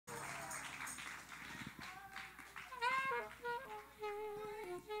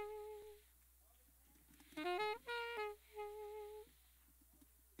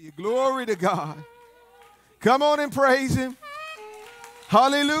Glory to God. Come on and praise him.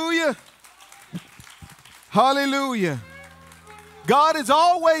 Hallelujah. Hallelujah. God is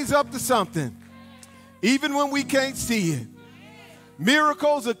always up to something, even when we can't see it.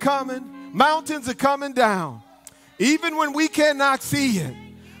 Miracles are coming. Mountains are coming down. Even when we cannot see it.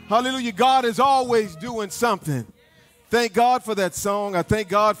 Hallelujah. God is always doing something. Thank God for that song. I thank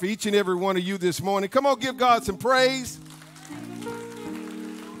God for each and every one of you this morning. Come on, give God some praise.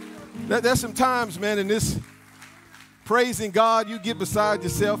 There's some times, man, in this praising God, you get beside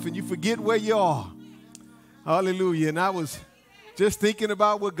yourself and you forget where you are. Hallelujah. And I was just thinking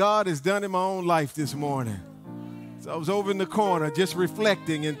about what God has done in my own life this morning. So I was over in the corner just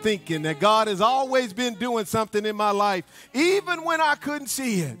reflecting and thinking that God has always been doing something in my life, even when I couldn't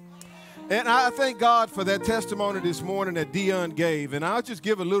see it. And I thank God for that testimony this morning that Dion gave. And I'll just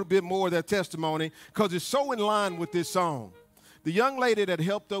give a little bit more of that testimony because it's so in line with this song. The young lady that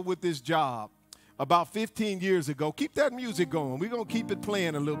helped her with this job about 15 years ago, keep that music going. We're going to keep it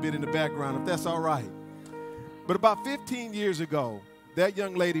playing a little bit in the background if that's all right. But about 15 years ago, that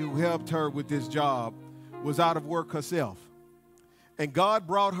young lady who helped her with this job was out of work herself. And God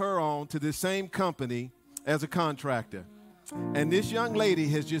brought her on to this same company as a contractor. And this young lady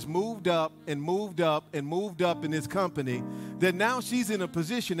has just moved up and moved up and moved up in this company that now she's in a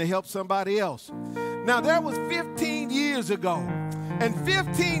position to help somebody else. Now, that was 15 years ago. And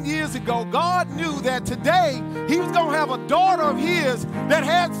 15 years ago, God knew that today he was going to have a daughter of his that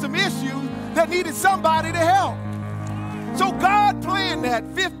had some issues that needed somebody to help. So God planned that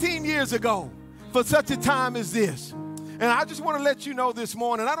 15 years ago for such a time as this. And I just want to let you know this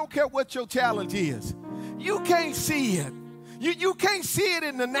morning, I don't care what your challenge is. You can't see it. You can't see it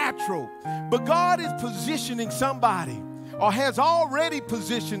in the natural. But God is positioning somebody or has already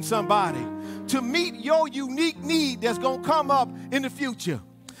positioned somebody to meet your unique need that's going to come up in the future.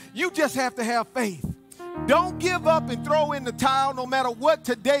 You just have to have faith. Don't give up and throw in the towel no matter what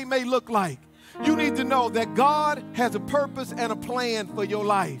today may look like. You need to know that God has a purpose and a plan for your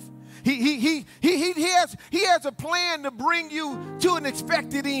life. He has a plan to bring you to an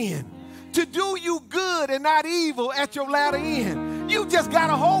expected end, to do you good and not evil at your latter end. You just got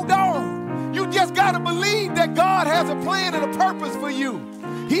to hold on. You just got to believe that God has a plan and a purpose for you.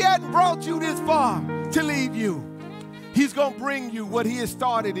 He hadn't brought you this far to leave you. He's going to bring you what he has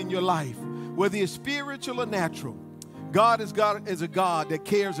started in your life, whether it's spiritual or natural. God is a God that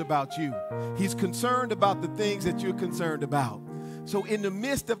cares about you. He's concerned about the things that you're concerned about. So in the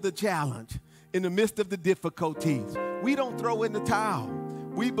midst of the challenge, in the midst of the difficulties, we don't throw in the towel.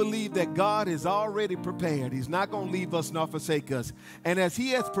 We believe that God is already prepared. He's not going to leave us nor forsake us. And as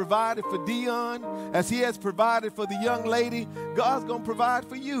he has provided for Dion, as he has provided for the young lady, God's going to provide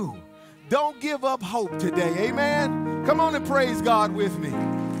for you. Don't give up hope today. Amen? Come on and praise God with me.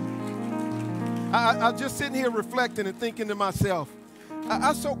 I'm just sitting here reflecting and thinking to myself,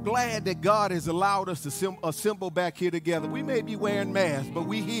 I'm so glad that God has allowed us to assemble back here together. We may be wearing masks, but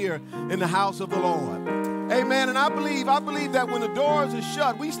we here in the house of the Lord. Amen. And I believe that when the doors are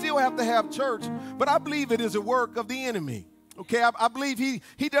shut, we still have to have church, but I believe it is a work of the enemy. Okay, I believe he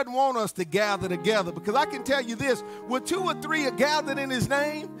doesn't want us to gather together, because I can tell you this, where 2 or 3 are gathered in his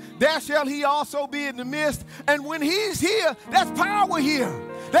name, there shall he also be in the midst. And when he's here, there's power here.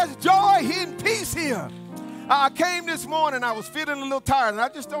 There's joy here and peace here. I came this morning, I was feeling a little tired, and I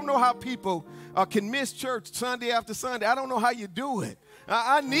just don't know how people can miss church Sunday after Sunday. I don't know how you do it.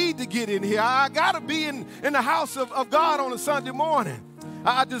 I need to get in here. I got to be in the house of God on a Sunday morning.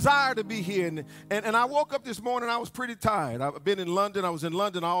 I desire to be here. And I woke up this morning, I was pretty tired. I've been in London. I was in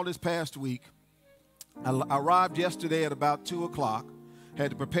London all this past week. I arrived yesterday at about 2 o'clock. Had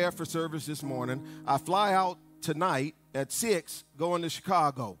to prepare for service this morning. I fly out tonight at 6 going to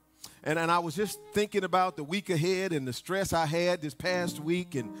Chicago. And I was just thinking about the week ahead and the stress I had this past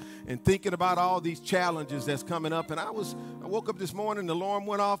week and thinking about all these challenges that's coming up. And I woke up this morning, the alarm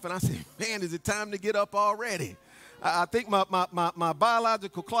went off, and I said, man, is it time to get up already? I think my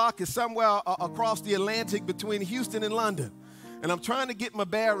biological clock is somewhere across the Atlantic between Houston and London. And I'm trying to get my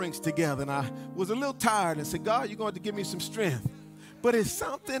bearings together. And I was a little tired and said, God, you're going to give me some strength. But it's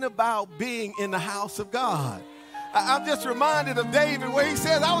something about being in the house of God. I'm just reminded of David where he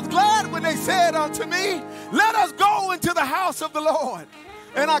says, I was glad when they said unto me, let us go into the house of the Lord.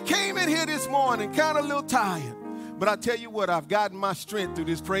 And I came in here this morning kind of a little tired. But I tell you what, I've gotten my strength through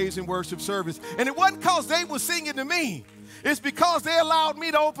this praise and worship service. And it wasn't because they were singing to me. It's because they allowed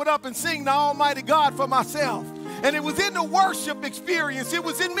me to open up and sing to Almighty God for myself. And it was in the worship experience, it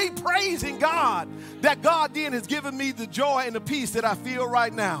was in me praising God, that God then has given me the joy and the peace that I feel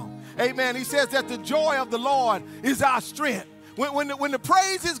right now. Amen. He says that the joy of the Lord is our strength. When the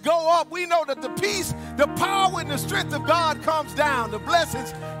praises go up, we know that the peace, the power, and the strength of God comes down. The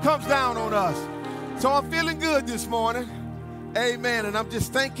blessings comes down on us. So I'm feeling good this morning. Amen. And I'm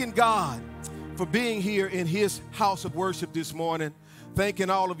just thanking God for being here in his house of worship this morning. Thanking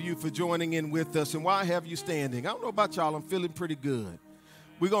all of you for joining in with us. And why have you standing? I don't know about y'all. I'm feeling pretty good.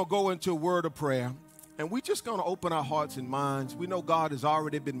 We're going to go into a word of prayer. And we're just going to open our hearts and minds. We know God has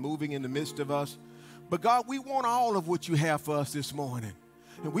already been moving in the midst of us. But God, we want all of what you have for us this morning.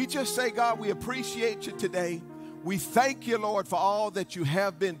 And we just say, God, we appreciate you today. We thank you, Lord, for all that you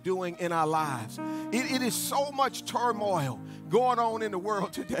have been doing in our lives. It is so much turmoil going on in the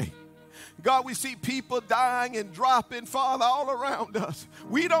world today. God, we see people dying and dropping, Father, all around us.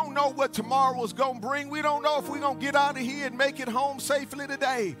 We don't know what tomorrow is going to bring. We don't know if we're going to get out of here and make it home safely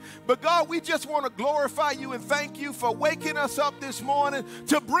today. But God, we just want to glorify you and thank you for waking us up this morning,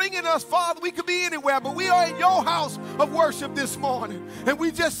 to bringing us, Father. We could be anywhere, but we are in your house of worship this morning. And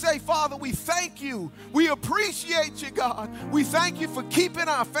we just say, Father, we thank you. We appreciate you, God. We thank you for keeping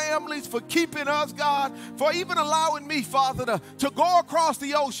our families, for keeping us, God, for even allowing me, Father, to go across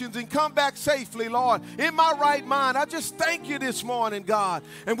the oceans and come back safely, Lord, in my right mind. I just thank you this morning, God.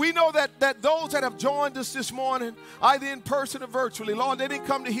 And we know that those that have joined us this morning, either in person or virtually, Lord, they didn't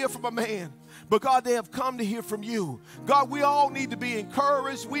come to hear from a man, but God, they have come to hear from you. God, we all need to be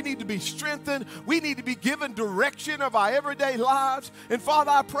encouraged. We need to be strengthened. We need to be given direction of our everyday lives. And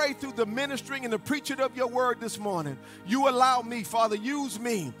Father, I pray through the ministering and the preaching of your word this morning, you allow me, Father, use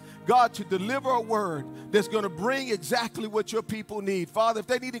me, God, to deliver a word that's going to bring exactly what your people need. Father, if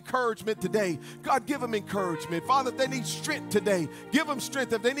they need encouragement today, God, give them encouragement. Father, if they need strength today, give them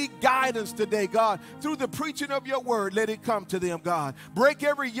strength. If they need guidance today, God, through the preaching of your word, let it come to them, God. Break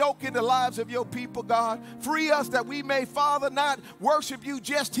every yoke in the lives of your people, God. Free us that we may, Father, not worship you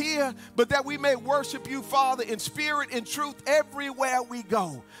just here, but that we may worship you, Father, in spirit and truth everywhere we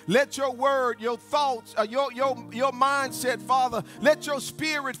go. Let your word, your thoughts, your mindset, Father, let your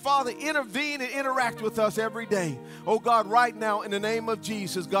spirit, Father, intervene and interact with us every day. Oh God, right now in the name of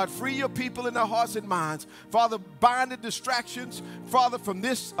Jesus, God, free your people in their hearts and minds. Father, bind the distractions, Father, from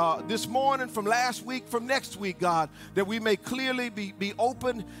this morning, from last week, from next week, God, that we may clearly be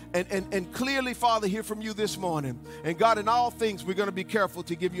open and clearly, Father, hear from you this morning. And God, in all things, we're going to be careful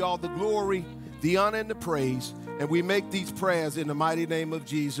to give you all the glory, the honor, and the praise. And we make these prayers in the mighty name of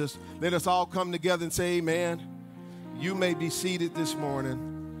Jesus. Let us all come together and say amen. You may be seated this morning.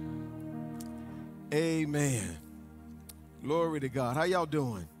 Amen. Glory to God. How y'all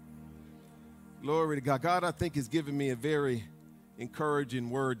doing? Glory to God. God, I think, has given me a very encouraging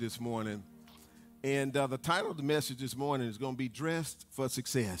word this morning. And the title of the message this morning is going to be Dressed for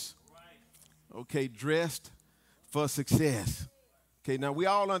Success. Okay, dressed for success. Okay, now we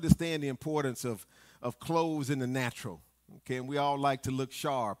all understand the importance of clothes in the natural. Okay, and we all like to look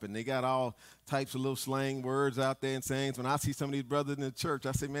sharp, and they got all types of little slang words out there and sayings. When I see some of these brothers in the church,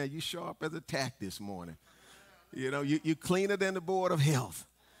 I say, man, you sharp as a tack this morning. You know, you cleaner than the Board of Health.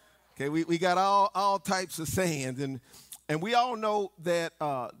 Okay, we got all types of sayings, and we all know that,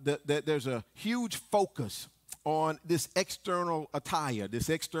 that there's a huge focus on this external attire, this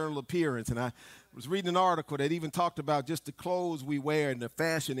external appearance. And I was reading an article that even talked about just the clothes we wear in the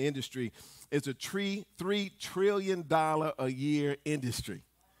fashion industry. It's a $3 trillion a year industry.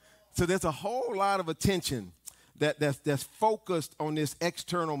 So there's a whole lot of attention that's focused on this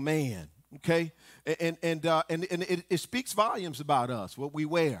external man, okay? And it speaks volumes about us, what we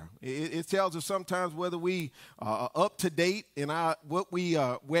wear. It tells us sometimes whether we are up to date in what we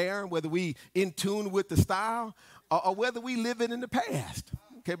wear, whether we in tune with the style, or whether we live it in the past.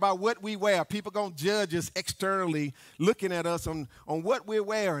 Okay, by what we wear. People going to judge us externally, looking at us on what we're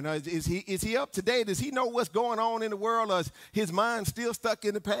wearing. Is he up to date? Does he know what's going on in the world, or is his mind still stuck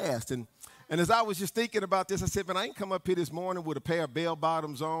in the past? And as I was just thinking about this, I said, man, I ain't come up here this morning with a pair of bell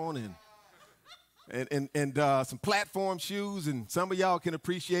bottoms on and some platform shoes, and some of y'all can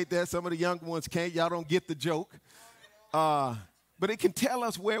appreciate that. Some of the younger ones can't. Y'all don't get the joke. But it can tell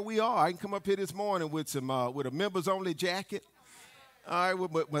us where we are. I can come up here this morning with with a members-only jacket. All right,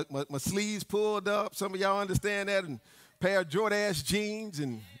 with my sleeves pulled up. Some of y'all understand that. And a pair of Jordache jeans,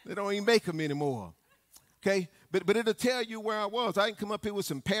 and they don't even make them anymore. Okay? But it'll tell you where I was. I can come up here with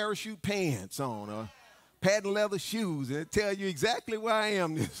some parachute pants on or patent leather shoes, and it'll tell you exactly where I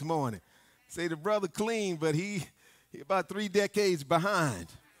am this morning. Say the brother clean, but he about 3 decades behind.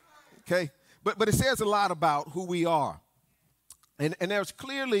 Okay? But it says a lot about who we are. And there's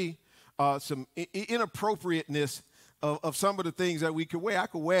clearly some inappropriateness of some of the things that we could wear. I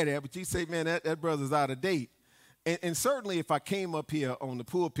could wear that, but you say, man, that brother's out of date. And certainly if I came up here on the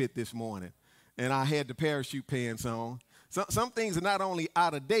pulpit this morning and I had the parachute pants on, Some things are not only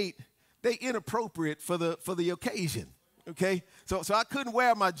out of date, they inappropriate for the occasion. Okay, so I couldn't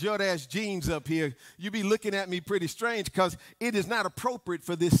wear my Jordache jeans up here. You'd be looking at me pretty strange because it is not appropriate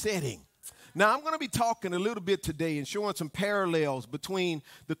for this setting. Now, I'm going to be talking a little bit today and showing some parallels between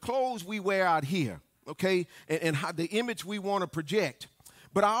the clothes we wear out here, okay, and how the image we want to project.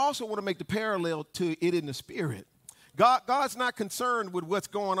 But I also want to make the parallel to it in the spirit. God's not concerned with what's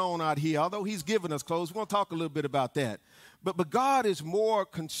going on out here, although he's given us clothes. We're going to talk a little bit about that. But God is more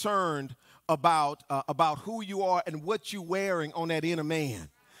concerned about who you are and what you're wearing on that inner man.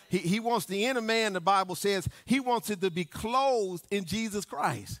 He wants the inner man, the Bible says, he wants it to be clothed in Jesus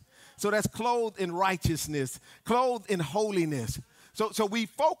Christ. So that's clothed in righteousness, clothed in holiness. So we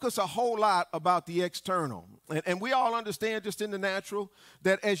focus a whole lot about the external. And we all understand just in the natural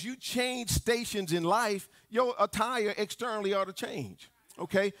that as you change stations in life, your attire externally ought to change.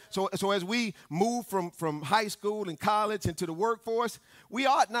 Okay, so as we move from high school and college into the workforce, we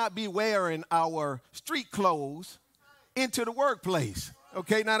ought not be wearing our street clothes into the workplace.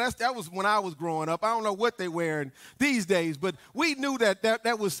 Okay, now that was when I was growing up. I don't know what they're wearing these days, but we knew that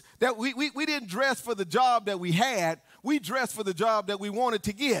we didn't dress for the job that we had. We dressed for the job that we wanted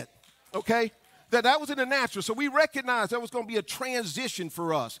to get. Okay, that was in the natural. So we recognized there was going to be a transition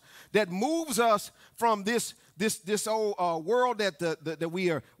for us that moves us from this old world that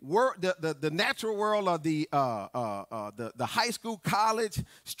we are, the natural world of the high school, college,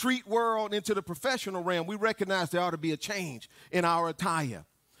 street world into the professional realm. We recognize there ought to be a change in our attire.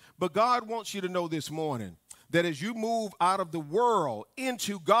 But God wants you to know this morning that as you move out of the world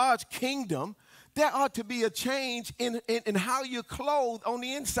into God's kingdom, there ought to be a change in how you're clothed on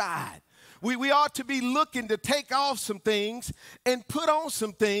the inside. We ought to be looking to take off some things and put on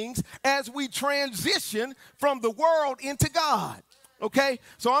some things as we transition from the world into God, okay?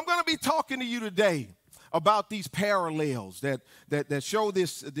 So I'm going to be talking to you today about these parallels that show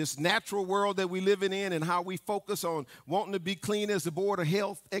this natural world that we're living in and how we focus on wanting to be clean as the board of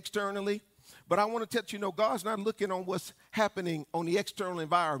health externally. But I want to let you know God's not looking on what's happening on the external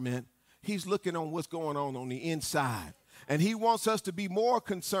environment. He's looking on what's going on the inside. And he wants us to be more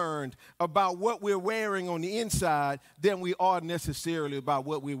concerned about what we're wearing on the inside than we are necessarily about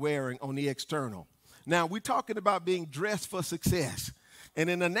what we're wearing on the external. Now, we're talking about being dressed for success. And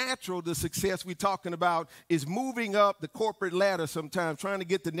in the natural, the success we're talking about is moving up the corporate ladder sometimes, trying to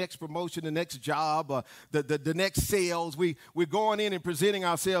get the next promotion, the next job, or the next sales. We're going in and presenting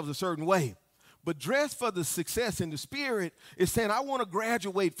ourselves a certain way. But dress for the success in the spirit is saying, I want to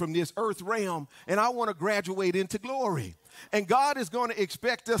graduate from this earth realm and I want to graduate into glory. And God is going to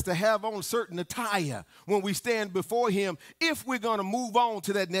expect us to have on certain attire when we stand before him if we're going to move on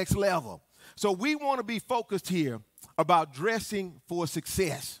to that next level. So we want to be focused here about dressing for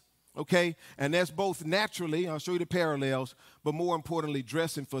success, okay? And that's both naturally, I'll show you the parallels, but more importantly,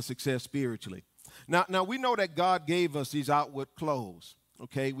 dressing for success spiritually. Now we know that God gave us these outward clothes.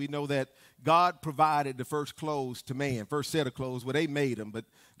 Okay, we know that God provided the first clothes to man, first set of clothes. Well, they made them, but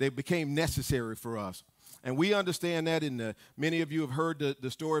they became necessary for us. And we understand that many of you have heard the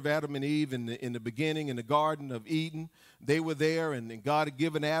story of Adam and Eve in the beginning in the Garden of Eden. They were there, and God had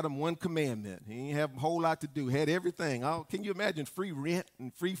given Adam one commandment. He didn't have a whole lot to do, had everything. Can you imagine free rent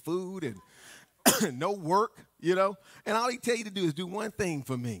and free food and no work, you know? And all he tell you to do is do one thing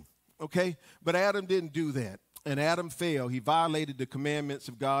for me, okay? But Adam didn't do that. And Adam fell. He violated the commandments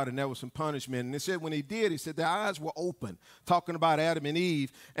of God, and there was some punishment. And it said when he did, he said their eyes were open, talking about Adam and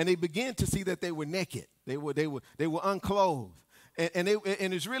Eve, and they began to see that they were naked. They were unclothed. And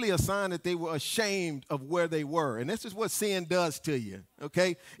it's really a sign that they were ashamed of where they were. And this is what sin does to you,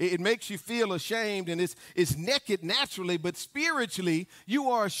 okay? It makes you feel ashamed, and it's naked naturally, but spiritually,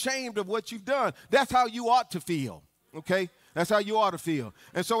 you are ashamed of what you've done. That's how you ought to feel, okay? That's how you ought to feel.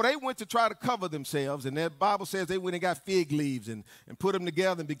 And so they went to try to cover themselves, and the Bible says they went and got fig leaves and put them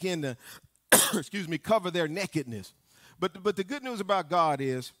together and began to, cover their nakedness. But the good news about God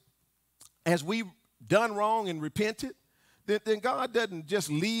is, as we've done wrong and repented, then God doesn't just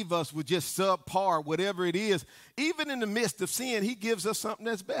leave us with just subpar, whatever it is. Even in the midst of sin, he gives us something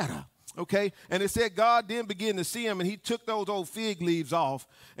that's better. Okay, and it said God then began to see him, and he took those old fig leaves off,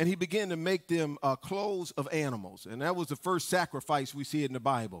 and he began to make them clothes of animals. And that was the first sacrifice we see in the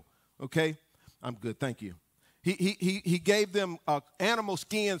Bible. Okay, I'm good, thank you. He gave them animal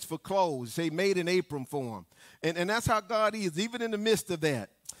skins for clothes. He made an apron for them. And that's how God is. Even in the midst of that,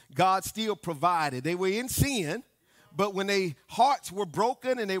 God still provided. They were in sin, But when their hearts were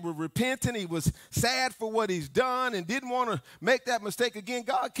broken and they were repentant, he was sad for what he's done and didn't want to make that mistake again,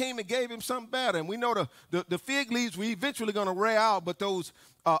 God came and gave him something better. And we know the fig leaves were eventually going to wear out, but those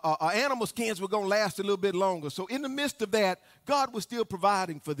animal skins were going to last a little bit longer. So in the midst of that, God was still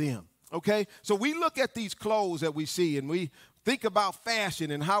providing for them, okay? So we look at these clothes that we see, and we think about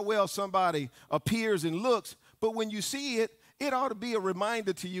fashion and how well somebody appears and looks, but when you see it, it ought to be a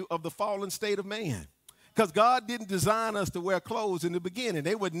reminder to you of the fallen state of man. Because God didn't design us to wear clothes in the beginning.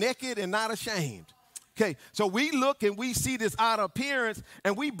 They were naked and not ashamed. Okay, so we look and we see this outer appearance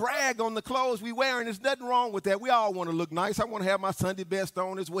and we brag on the clothes we wear, and there's nothing wrong with that. We all want to look nice. I want to have my Sunday best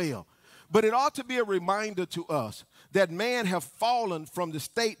on as well. But it ought to be a reminder to us that man have fallen from the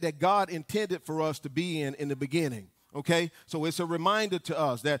state that God intended for us to be in the beginning. Okay, so it's a reminder to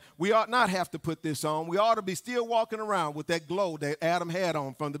us that we ought not have to put this on. We ought to be still walking around with that glow that Adam had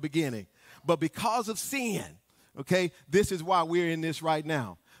on from the beginning. But because of sin, okay, this is why we're in this right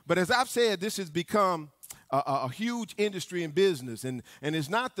now. But as I've said, this has become a huge industry and business. And it's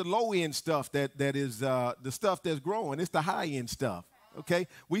not the low-end stuff that is the stuff that's growing. It's the high-end stuff, okay?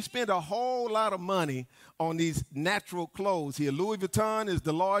 We spend a whole lot of money on these natural clothes here. Louis Vuitton is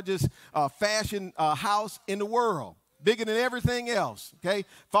the largest fashion house in the world. Bigger than everything else, okay?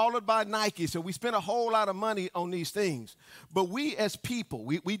 Followed by Nike. So we spend a whole lot of money on these things. But we as people,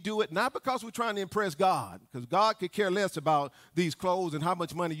 we do it not because we're trying to impress God, because God could care less about these clothes and how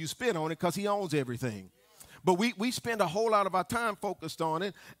much money you spend on it because he owns everything. But we spend a whole lot of our time focused on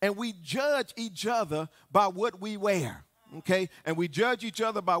it, and we judge each other by what we wear. Okay, and we judge each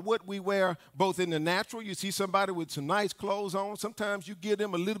other by what we wear, both in the natural. You see somebody with some nice clothes on. Sometimes you give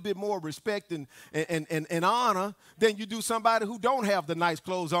them a little bit more respect and honor than you do somebody who don't have the nice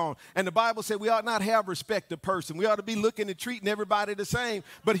clothes on. And the Bible said we ought not have respect to person. We ought to be looking and treating everybody the same.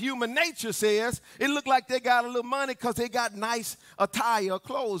 But human nature says it looked like they got a little money because they got nice attire or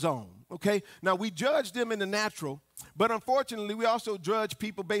clothes on. Okay, now we judge them in the natural, but unfortunately we also judge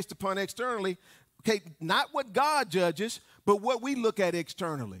people based upon externally. Okay, not what God judges, but what we look at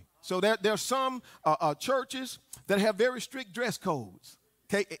externally. So there are some churches that have very strict dress codes.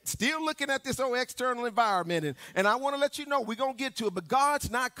 Okay, still looking at this whole external environment. And I want to let you know, we're going to get to it, but God's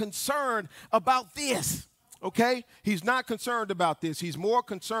not concerned about this. Okay, he's not concerned about this. He's more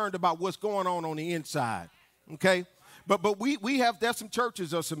concerned about what's going on the inside. Okay. But there's some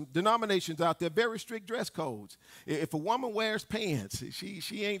churches or some denominations out there, very strict dress codes. If a woman wears pants,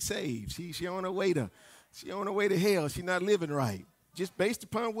 she ain't saved. She on her way to hell. She's not living right. Just based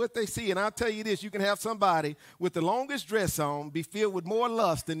upon what they see. And I'll tell you this, you can have somebody with the longest dress on be filled with more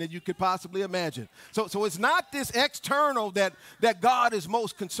lust than you could possibly imagine. So it's not this external that God is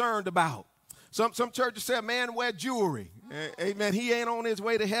most concerned about. Some churches say a man wear jewelry. Amen. He ain't on his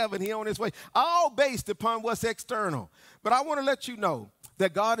way to heaven. He on his way. All based upon what's external. But I want to let you know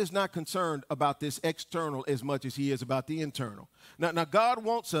that God is not concerned about this external as much as he is about the internal. Now God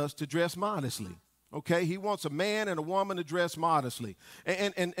wants us to dress modestly. Okay, he wants a man and a woman to dress modestly.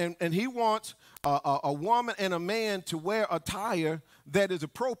 And he wants a woman and a man to wear attire that is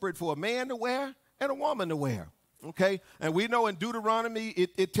appropriate for a man to wear and a woman to wear. Okay, and we know in Deuteronomy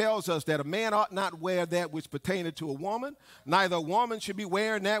it tells us that a man ought not wear that which pertaineth to a woman, neither a woman should be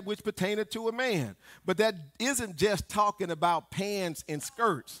wearing that which pertaineth to a man. But that isn't just talking about pants and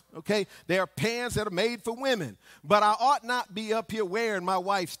skirts, okay? There are pants that are made for women, but I ought not be up here wearing my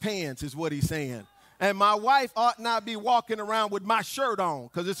wife's pants is what he's saying. And my wife ought not be walking around with my shirt on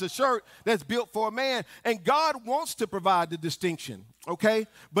because it's a shirt that's built for a man. And God wants to provide the distinction, okay?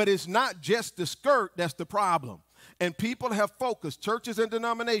 But it's not just the skirt that's the problem. And people have focused, churches and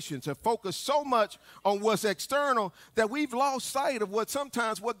denominations have focused so much on what's external that we've lost sight of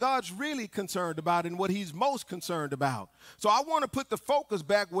what God's really concerned about and what he's most concerned about. So I want to put the focus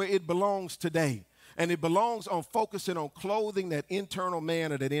back where it belongs today. And it belongs on focusing on clothing that internal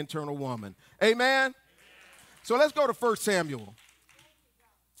man or that internal woman. Amen? So let's go to 1 Samuel.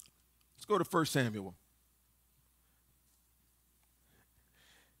 Let's go to 1 Samuel.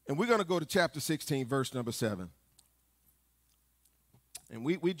 And we're going to go to chapter 16, verse number 7. And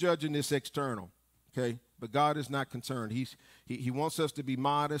we judging this external, okay? But God is not concerned. He wants us to be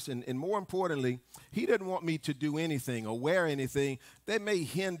modest. And more importantly, he doesn't want me to do anything or wear anything that may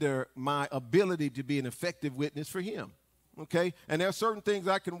hinder my ability to be an effective witness for him, okay? And there are certain things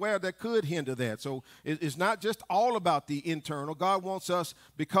I can wear that could hinder that. So it's not just all about the internal. God wants us,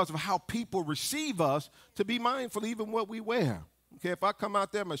 because of how people receive us, to be mindful even what we wear. Okay, if I come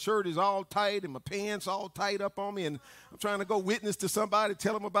out there, my shirt is all tight and my pants all tight up on me and I'm trying to go witness to somebody,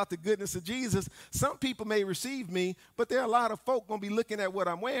 tell them about the goodness of Jesus, some people may receive me, but there are a lot of folk going to be looking at what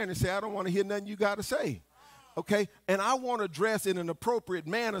I'm wearing and say, I don't want to hear nothing you got to say. Okay, and I want to dress in an appropriate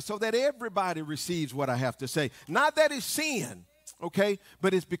manner so that everybody receives what I have to say. Not that it's sin, okay,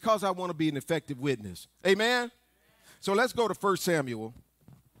 but it's because I want to be an effective witness. Amen? So let's go to 1 Samuel.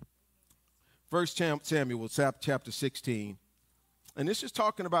 1 Samuel, chapter 16. And this is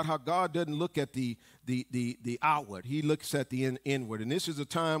talking about how God doesn't look at the outward. He looks at the inward. And this is a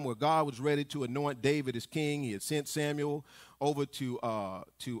time where God was ready to anoint David as king. He had sent Samuel over to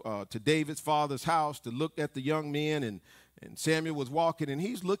David's father's house to look at the young men. And Samuel was walking, and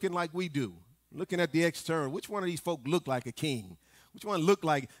he's looking like we do, looking at the external. Which one of these folk look like a king? Which one look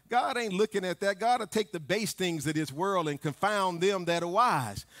like? God ain't looking at that. God will take the base things of this world and confound them that are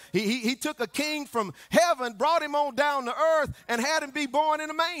wise. He took a king from heaven, brought him on down to earth, and had him be born in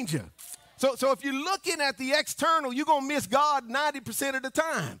a manger. So if you're looking at the external, you're going to miss God 90% of the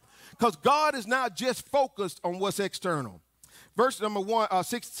time, because God is not just focused on what's external. Verse number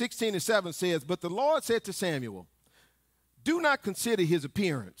 16 and 7 says, "But the Lord said to Samuel, do not consider his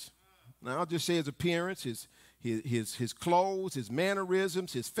appearance." Now, I'll just say his appearance, his clothes, his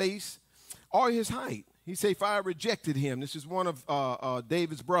mannerisms, his face, or his height. He said, "For I rejected him." This is one of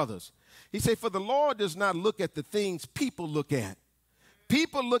David's brothers. He said, "For the Lord does not look at the things people look at."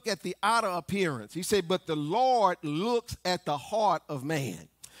 People look at the outer appearance. He said, "But the Lord looks at the heart of man."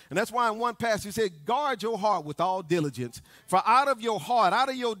 And that's why in one passage he said, "Guard your heart with all diligence. For out of your heart, out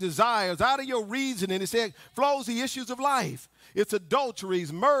of your desires, out of your reasoning," he said, "flows the issues of life." It's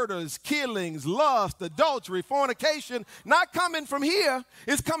adulteries, murders, killings, lust, adultery, fornication, not coming from here.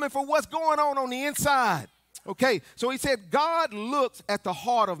 It's coming from what's going on the inside. Okay, so he said God looks at the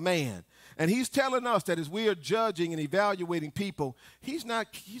heart of man. And he's telling us that as we are judging and evaluating people, he's not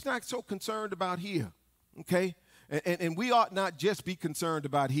so concerned about here. Okay, and we ought not just be concerned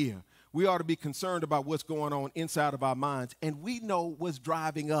about here. We ought to be concerned about what's going on inside of our minds. And we know what's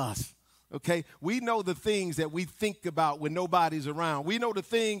driving us. Okay, we know the things that we think about when nobody's around. We know the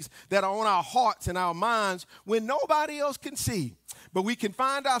things that are on our hearts and our minds when nobody else can see. But we can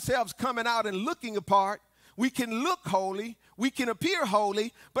find ourselves coming out and looking apart. We can look holy. We can appear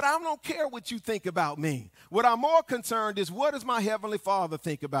holy, but I don't care what you think about me. What I'm more concerned is, what does my Heavenly Father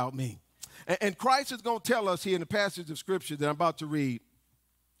think about me? And Christ is going to tell us here in the passage of Scripture that I'm about to read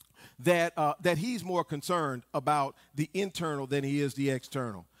that he's more concerned about the internal than he is the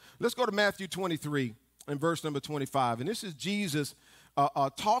external. Let's go to Matthew 23 and verse number 25. And this is Jesus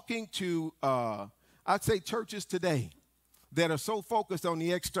talking to, I'd say, churches today that are so focused on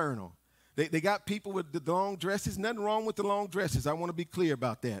the external. They got people with the long dresses. Nothing wrong with the long dresses. I want to be clear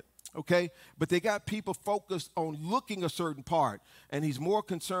about that. Okay? But they got people focused on looking a certain part, and he's more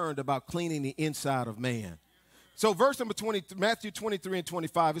concerned about cleaning the inside of man. So verse number 20, Matthew 23 and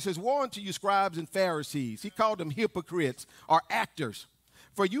 25, it says, "Woe unto you, scribes and Pharisees." He called them hypocrites or actors.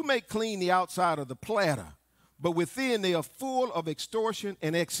 "For you make clean the outside of the platter, but within they are full of extortion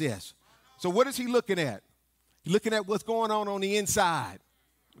and excess." So what is he looking at? He's looking at what's going on the inside.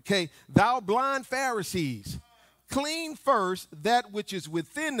 Okay, "Thou blind Pharisees, clean first that which is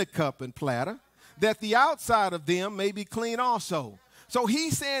within the cup and platter, that the outside of them may be clean also." So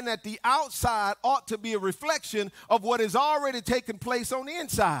he's saying that the outside ought to be a reflection of what has already taken place on the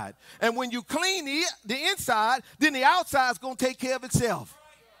inside. And when you clean the inside, then the outside is going to take care of itself.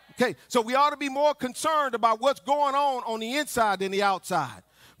 Okay, so we ought to be more concerned about what's going on the inside than the outside.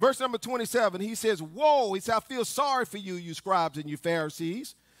 Verse number 27, he says, "Woe," he said, "I feel sorry for you, you scribes and you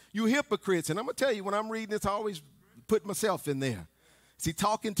Pharisees, you hypocrites." And I'm going to tell you, when I'm reading this, I always put myself in there. Is he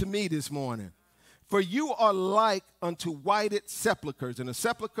talking to me this morning? "For you are like unto whited sepulchres." And a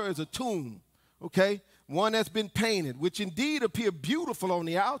sepulcher is a tomb, okay? One that's been painted, which indeed appear beautiful on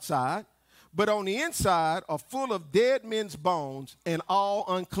the outside, but on the inside are full of dead men's bones and all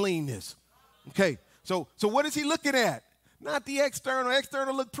uncleanness. Okay, so what is he looking at? Not the external.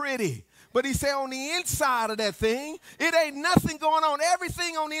 External look pretty. But he said on the inside of that thing, it ain't nothing going on.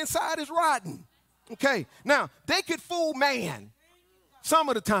 Everything on the inside is rotten. Okay, now, they could fool man some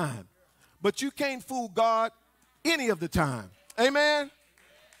of the time, but you can't fool God any of the time. Amen?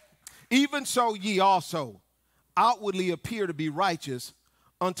 "Even so ye also outwardly appear to be righteous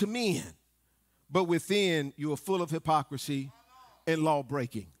unto men, but within you are full of hypocrisy and law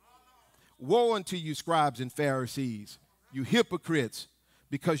breaking. Woe unto you, scribes and Pharisees, you hypocrites,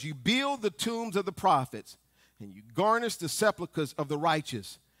 because you build the tombs of the prophets, and you garnish the sepulchres of the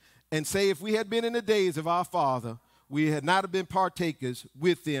righteous, and say, if we had been in the days of our father, we had not been partakers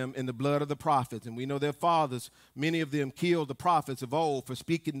with them in the blood of the prophets." And we know their fathers, many of them killed the prophets of old for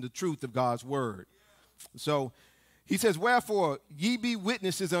speaking the truth of God's word. So he says, "Wherefore ye be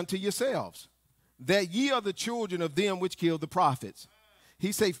witnesses unto yourselves, that ye are the children of them which killed the prophets.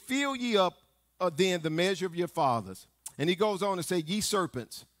 He say, fill ye up then the measure of your fathers. And he goes on to say, ye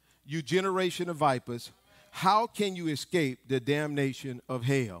serpents, you generation of vipers, how can you escape the damnation of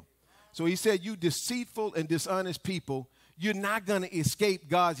hell? So he said, you deceitful and dishonest people, you're not going to escape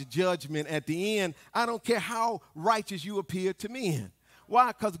God's judgment at the end. I don't care how righteous you appear to men. Why?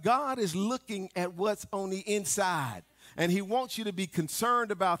 Because God is looking at what's on the inside. And he wants you to be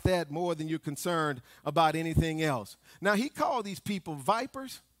concerned about that more than you're concerned about anything else. Now, he called these people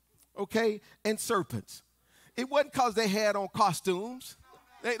vipers, okay, and serpents. It wasn't because they had on costumes.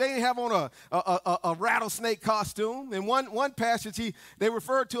 They didn't have on a rattlesnake costume. In one passage, they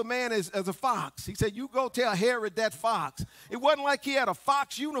referred to a man as a fox. He said, you go tell Herod that fox. It wasn't like he had a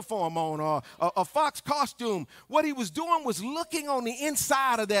fox uniform on or a fox costume. What he was doing was looking on the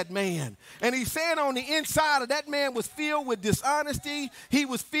inside of that man. And he said on the inside of that man was filled with dishonesty. He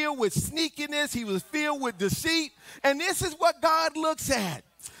was filled with sneakiness. He was filled with deceit. And this is what God looks at.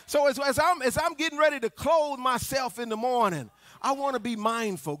 So as I'm getting ready to clothe myself in the morning, I want to be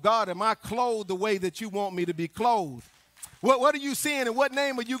mindful. God, am I clothed the way that you want me to be clothed? What are you seeing, and what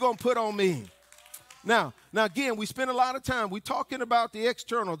name are you going to put on me? Now, again, we spend a lot of time. We're talking about the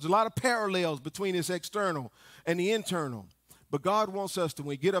external. There's a lot of parallels between this external and the internal. But God wants us to, when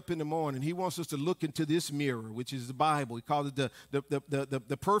we get up in the morning, he wants us to look into this mirror, which is the Bible. He calls it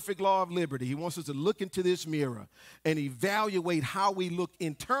the perfect law of liberty. He wants us to look into this mirror and evaluate how we look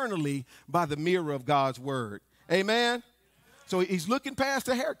internally by the mirror of God's word. Amen? So he's looking past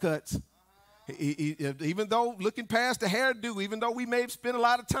the haircuts. Even though looking past the hairdo, even though we may have spent a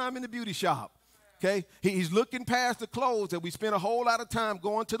lot of time in the beauty shop, okay? He's looking past the clothes that we spend a whole lot of time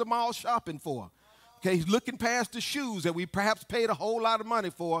going to the mall shopping for. Okay, he's looking past the shoes that we perhaps paid a whole lot of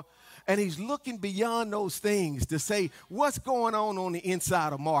money for, and he's looking beyond those things to say, what's going on the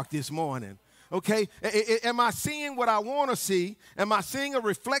inside of Mark this morning? Okay, am I seeing what I want to see? Am I seeing a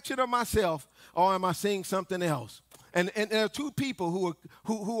reflection of myself, or am I seeing something else? And there are two people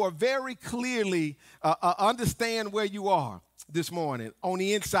who are very clearly understand where you are this morning on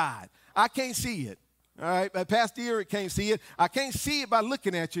the inside. I can't see it. All right, Pastor Eric can't see it. I can't see it by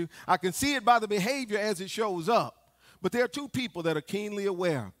looking at you. I can see it by the behavior as it shows up. But there are two people that are keenly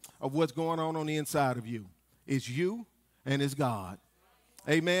aware of what's going on the inside of you. It's you and it's God.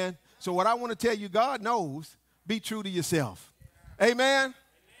 Amen. So what I want to tell you, God knows. Be true to yourself. Amen.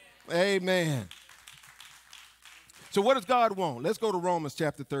 Amen. So what does God want? Let's go to Romans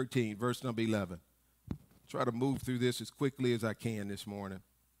chapter 13, verse number 11. Try to move through this as quickly as I can this morning.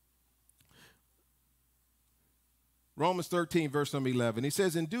 Romans 13, verse number 11. He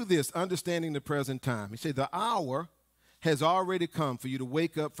says, and do this, understanding the present time. He said, the hour has already come for you to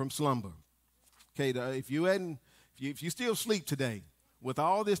wake up from slumber. Okay, if you still sleep today with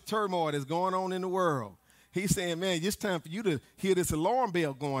all this turmoil that's going on in the world, he's saying, man, it's time for you to hear this alarm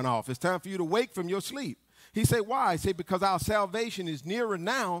bell going off. It's time for you to wake from your sleep. He said, why? He said, because our salvation is nearer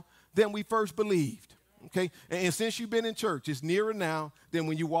now than we first believed. Okay, and since you've been in church, it's nearer now than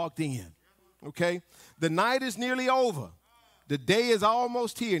when you walked in. Okay, the night is nearly over. The day is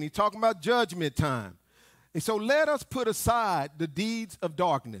almost here, and he's talking about judgment time. And so let us put aside the deeds of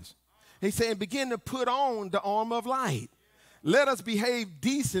darkness. He's saying begin to put on the armor of light. Let us behave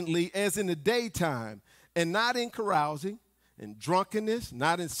decently as in the daytime, and not in carousing, in drunkenness,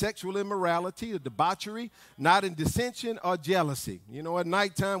 not in sexual immorality or debauchery, not in dissension or jealousy. You know, at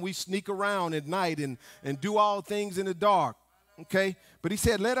nighttime we sneak around at night and do all things in the dark. Okay, but he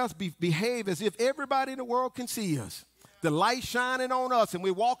said, let us behave as if everybody in the world can see us. The light shining on us, and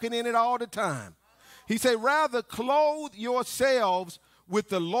we're walking in it all the time. He said, rather clothe yourselves with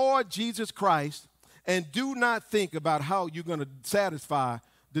the Lord Jesus Christ, and do not think about how you're going to satisfy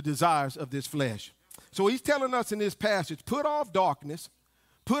the desires of this flesh. So he's telling us in this passage, put off darkness,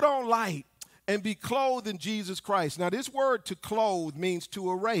 put on light, and be clothed in Jesus Christ. Now, this word to clothe means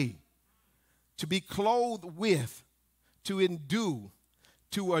to array, to be clothed with, to endue,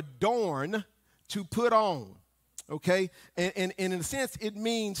 to adorn, to put on, okay? And in a sense, it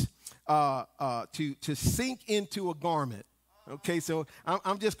means to sink into a garment, okay? So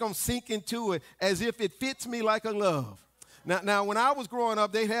I'm just going to sink into it as if it fits me like a glove. Now, when I was growing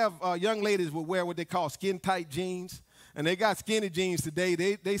up, they have young ladies would wear what they call skin-tight jeans. And they got skinny jeans today.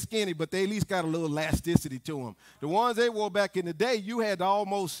 They skinny, but they at least got a little elasticity to them. The ones they wore back in the day, you had to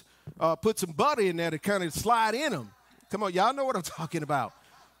almost put some butter in there to kind of slide in them. Come on, y'all know what I'm talking about.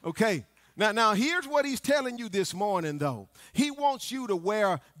 Okay. Now, here's what he's telling you this morning, though. He wants you to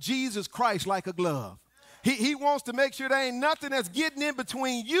wear Jesus Christ like a glove. He wants to make sure there ain't nothing that's getting in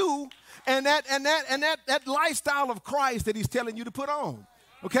between you and that lifestyle of Christ that he's telling you to put on.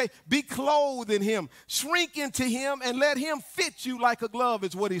 Okay? Be clothed in him. Shrink into him and let him fit you like a glove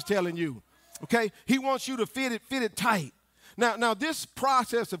is what he's telling you. Okay? He wants you to fit it tight. Now, this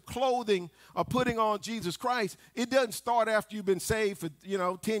process of clothing or putting on Jesus Christ, it doesn't start after you've been saved for,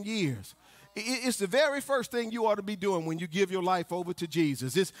 10 years. It's the very first thing you ought to be doing when you give your life over to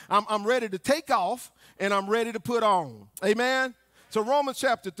Jesus. I'm ready to take off and I'm ready to put on. Amen? So Romans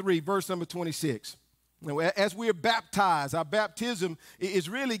chapter 3, verse number 26. As we're baptized, our baptism is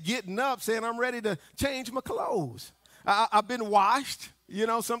really getting up saying, I'm ready to change my clothes. I've been washed.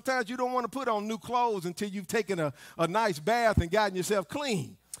 Sometimes you don't want to put on new clothes until you've taken a nice bath and gotten yourself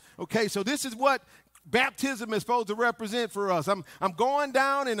clean. Okay, so this is what baptism is supposed to represent for us. I'm going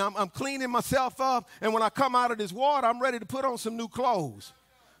down and I'm cleaning myself up, and when I come out of this water, I'm ready to put on some new clothes.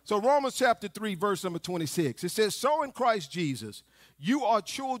 So Romans chapter 3, verse number 26, it says, so in Christ Jesus, you are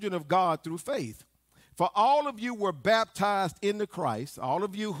children of God through faith. For all of you were baptized into Christ, all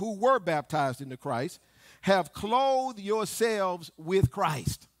of you who were baptized into Christ, have clothed yourselves with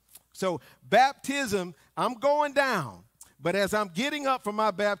Christ. So baptism, I'm going down, but as I'm getting up from my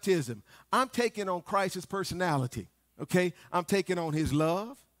baptism, I'm taking on Christ's personality, okay? I'm taking on his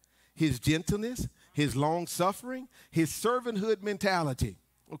love, his gentleness, his long-suffering, his servanthood mentality,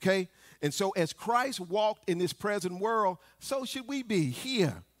 okay? And so as Christ walked in this present world, so should we be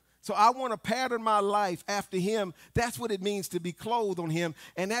here. So I want to pattern my life after him. That's what it means to be clothed on him.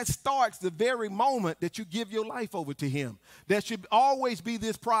 And that starts the very moment that you give your life over to him. There should always be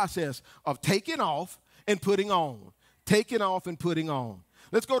this process of taking off and putting on. Taking off and putting on.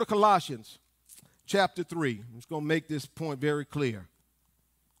 Let's go to Colossians chapter 3. I'm just going to make this point very clear.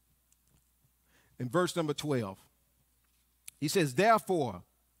 In verse number 12, he says, therefore,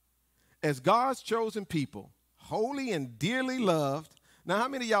 as God's chosen people, holy and dearly loved. Now, how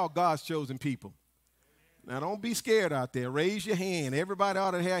many of y'all God's chosen people? Now, don't be scared out there. Raise your hand. Everybody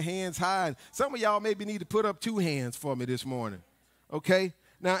ought to have hands high. Some of y'all maybe need to put up 2 hands for me this morning, okay?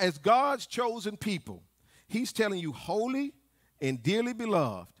 Now, as God's chosen people, he's telling you, holy and dearly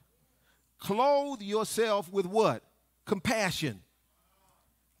beloved, clothe yourself with what? Compassion,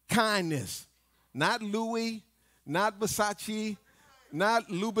 kindness, not Louis, not Versace, not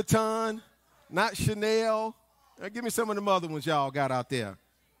Louboutin, not Chanel. Give me some of them other ones y'all got out there.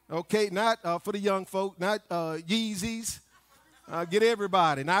 Okay, not for the young folk, not Yeezys. Get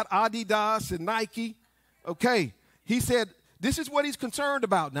everybody, not Adidas and Nike. Okay, he said this is what he's concerned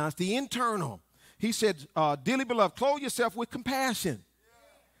about now. It's the internal. He said, dearly beloved, clothe yourself with compassion,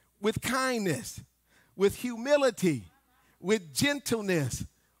 with kindness, with humility, with gentleness,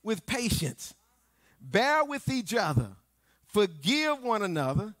 with patience. Bear with each other. Forgive one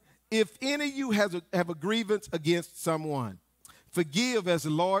another. If any of you have a grievance against someone, forgive as the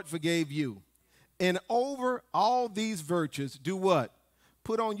Lord forgave you. And over all these virtues, do what?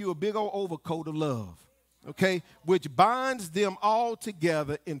 Put on you a big old overcoat of love, okay, which binds them all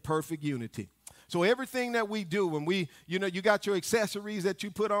together in perfect unity. So everything that we do, when you got your accessories that you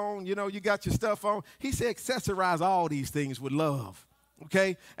put on, you got your stuff on. He said accessorize all these things with love.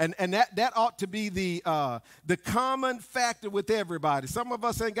 Okay, and that ought to be the common factor with everybody. Some of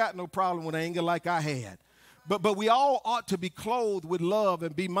us ain't got no problem with anger like I had, but we all ought to be clothed with love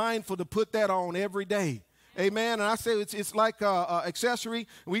and be mindful to put that on every day. Amen. And I say it's like a accessory.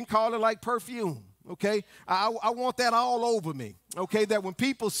 We can call it like perfume. Okay, I want that all over me. Okay, that when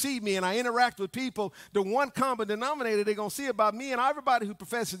people see me and I interact with people, the one common denominator they're going to see about me and everybody who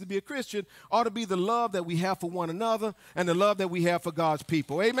professes to be a Christian ought to be the love that we have for one another and the love that we have for God's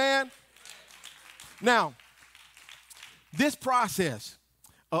people. Amen? Now, this process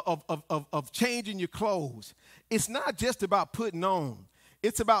of changing your clothes, it's not just about putting on.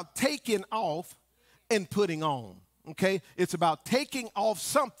 It's about taking off and putting on. Okay, it's about taking off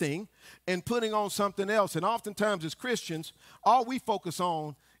something and putting on something else. And oftentimes as Christians, all we focus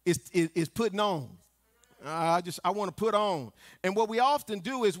on is putting on. I want to put on. And what we often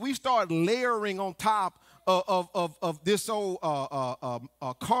do is we start layering on top of this old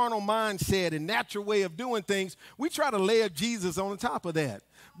carnal mindset and natural way of doing things. We try to layer Jesus on the top of that.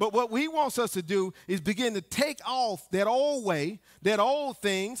 But what he wants us to do is begin to take off that old way, that old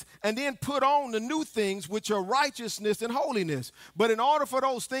things, and then put on the new things, which are righteousness and holiness. But in order for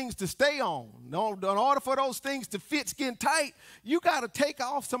those things to stay on, in order for those things to fit skin tight, you got to take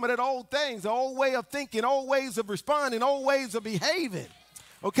off some of that old things, the old way of thinking, old ways of responding, old ways of behaving.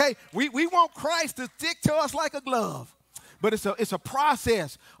 Okay? We want Christ to stick to us like a glove. But it's a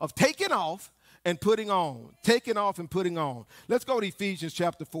process of taking off and putting on, taking off and putting on. Let's go to Ephesians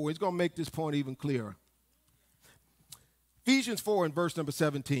chapter 4. He's going to make this point even clearer. Ephesians 4 and verse number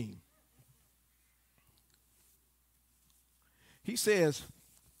 17. He says,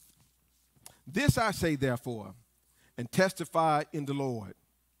 this I say therefore, and testify in the Lord,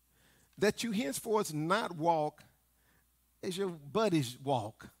 that you henceforth not walk as your buddies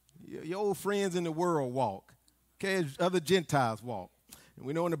walk, your old friends in the world walk, okay, as other Gentiles walk. And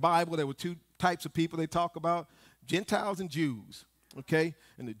we know in the Bible there were two types of people they talk about, Gentiles and Jews, okay?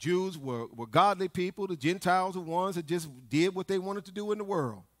 And the Jews were godly people. The Gentiles were ones that just did what they wanted to do in the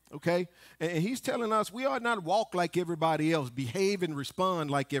world, okay? And he's telling us we ought not walk like everybody else, behave and respond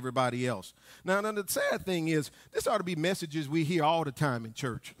like everybody else. Now, the sad thing is this ought to be messages we hear all the time in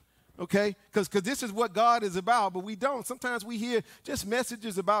church. Okay, because this is what God is about, but we don't. Sometimes we hear just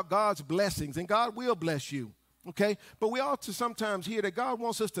messages about God's blessings, and God will bless you, okay? But we ought to sometimes hear that God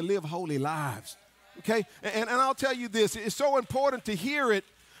wants us to live holy lives, okay? And I'll tell you this, it's so important to hear it,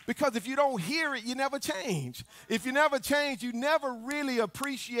 because if you don't hear it, you never change. If you never change, you never really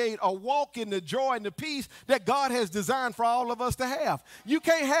appreciate or walk in the joy and the peace that God has designed for all of us to have. You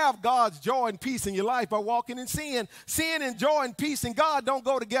can't have God's joy and peace in your life by walking in sin. Sin and joy and peace and God don't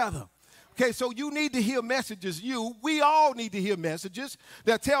go together. Okay, so you need to hear messages. We all need to hear messages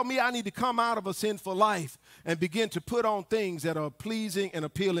that tell me I need to come out of a sinful life and begin to put on things that are pleasing and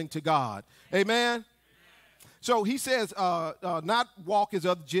appealing to God. Amen? So he says, not walk as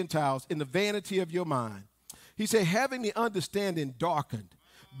other Gentiles in the vanity of your mind. He said, having the understanding darkened,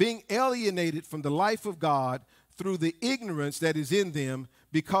 being alienated from the life of God through the ignorance that is in them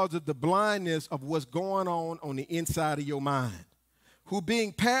because of the blindness of what's going on the inside of your mind, who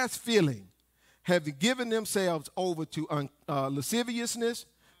being past feeling have given themselves over to lasciviousness,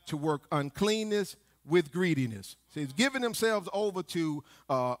 to work uncleanness with greediness. So he's given themselves over to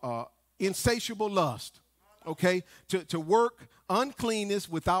insatiable lust. Okay, to work uncleanness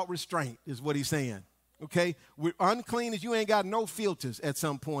without restraint is what he's saying. Okay, with uncleanness, you ain't got no filters at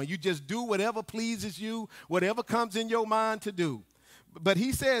some point. You just do whatever pleases you, whatever comes in your mind to do. But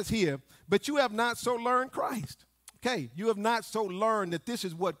he says here, but you have not so learned Christ. Okay, you have not so learned that this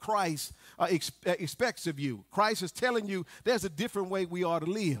is what Christ expects of you. Christ is telling you there's a different way we ought to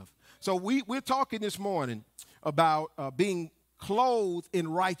live. So we're talking this morning about being clothed in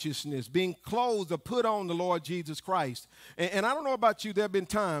righteousness, being clothed or put on the Lord Jesus Christ. And I don't know about you, there have been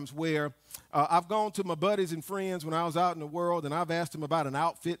times where I've gone to my buddies and friends when I was out in the world, and I've asked them about an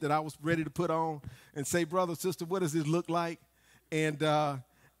outfit that I was ready to put on and say, brother, sister, what does this look like? And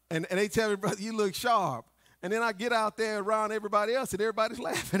they tell me, brother, you look sharp. And then I get out there around everybody else, and everybody's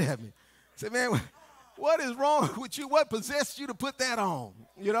laughing at me. I say, man, what is wrong with you? What possessed you to put that on?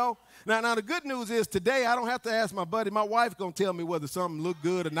 You know? Now the good news is today I don't have to ask my buddy. My wife going to tell me whether something look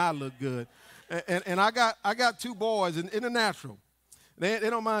good or not look good. And I got two boys in the natural. They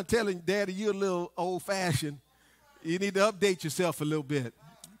don't mind telling Daddy, you're a little old-fashioned. You need to update yourself a little bit,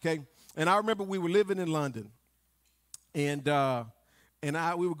 okay? And I remember we were living in London, and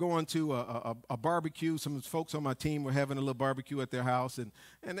we were going to a barbecue. Some folks on my team were having a little barbecue at their house, and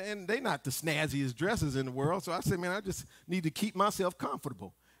they're not the snazziest dressers in the world. So I said, man, I just need to keep myself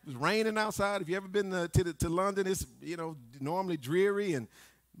comfortable. It was raining outside. If you ever been to London, it's normally dreary and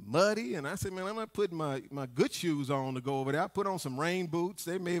muddy. And I said, man, I'm not putting my good shoes on to go over there. I put on some rain boots.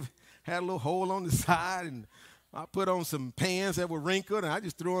 They may have had a little hole on the side, and I put on some pants that were wrinkled, and I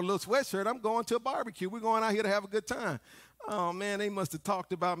just threw on a little sweatshirt. I'm going to a barbecue. We're going out here to have a good time. Oh, man, they must have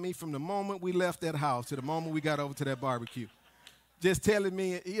talked about me from the moment we left that house to the moment we got over to that barbecue. Just telling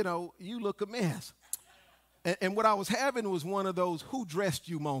me, you look a mess. And what I was having was one of those who dressed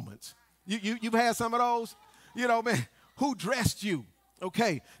you moments. You've had some of those? Man, who dressed you?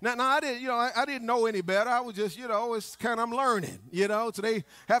 Okay. Now I didn't know any better. I was just, it's kind of I'm learning, So they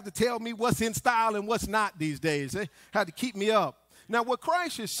have to tell me what's in style and what's not these days. They have to keep me up. Now, what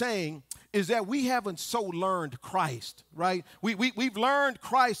Christ is saying is that we haven't so learned Christ, right? We've learned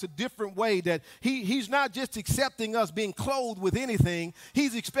Christ a different way, that he's not just accepting us being clothed with anything.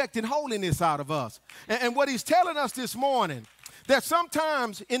 He's expecting holiness out of us. And what he's telling us this morning, that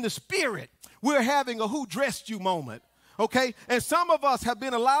sometimes in the spirit, we're having a who dressed you moment. Okay, and some of us have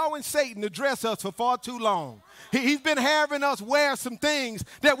been allowing Satan to dress us for far too long. He's been having us wear some things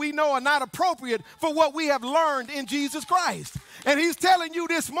that we know are not appropriate for what we have learned in Jesus Christ. And he's telling you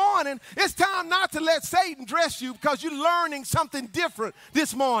this morning, it's time not to let Satan dress you because you're learning something different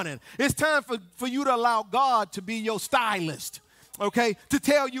this morning. It's time for you to allow God to be your stylist, okay, to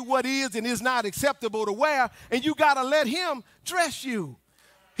tell you what is and is not acceptable to wear, and you got to let him dress you.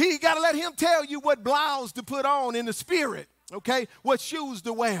 He got to let him tell you what blouse to put on in the spirit, okay, what shoes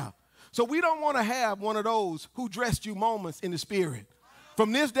to wear. So we don't want to have one of those who dressed you moments in the spirit.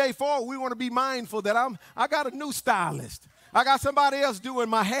 From this day forward, we want to be mindful that I got a new stylist. I got somebody else doing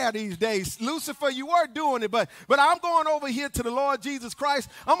my hair these days. Lucifer, you were doing it, but I'm going over here to the Lord Jesus Christ.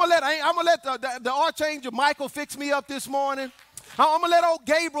 I'm gonna let the Archangel Michael fix me up this morning. I'm going to let old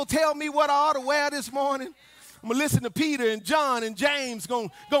Gabriel tell me what I ought to wear this morning. I'm going to listen to Peter and John and James going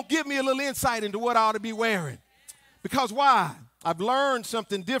to give me a little insight into what I ought to be wearing. Because why? I've learned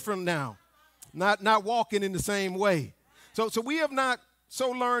something different now, not walking in the same way. So we have not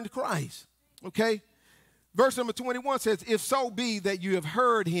so learned Christ, okay? Verse number 21 says, if so be that you have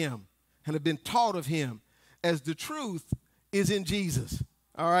heard him and have been taught of him, as the truth is in Jesus,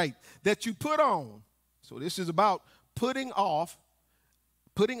 all right, that you put on. So this is about putting off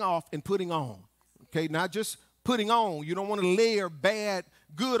and putting on, okay? Not just putting on. You don't want to layer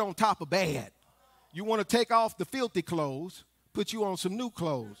good on top of bad. You want to take off the filthy clothes, put you on some new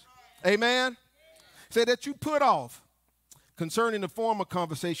clothes. Amen? Say that you put off, concerning the former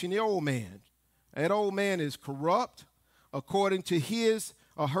conversation, the old man. That old man is corrupt according to his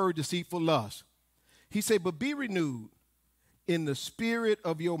or her deceitful lust. He said, but be renewed in the spirit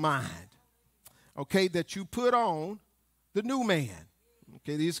of your mind. Okay, that you put on the new man.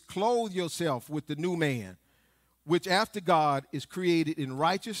 Okay, this clothe yourself with the new man, which after God is created in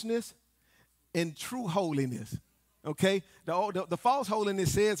righteousness and true holiness. Okay, the false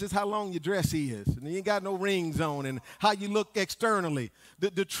holiness says it's how long your dress is, and you ain't got no rings on, and how you look externally.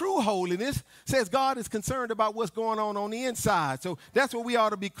 The true holiness says God is concerned about what's going on the inside. So that's what we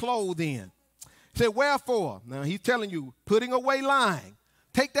ought to be clothed in. Say, wherefore? Now he's telling you, putting away lying.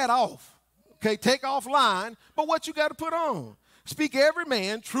 Take that off. Okay, take off lying, but what you got to put on? Speak every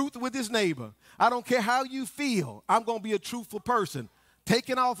man truth with his neighbor. I don't care how you feel. I'm going to be a truthful person.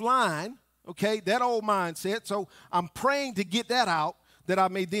 Taking off lying. Okay, that old mindset. So I'm praying to get that out, that I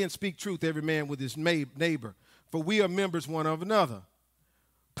may then speak truth every man with his neighbor. For we are members one of another.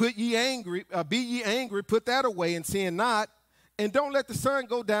 Be ye angry, put that away and sin not, and don't let the sun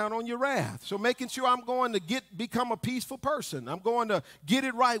go down on your wrath. So making sure I'm going to become a peaceful person. I'm going to get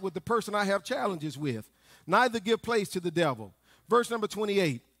it right with the person I have challenges with. Neither give place to the devil. Verse number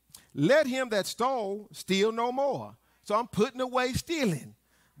 28. Let him that stole steal no more. So I'm putting away stealing.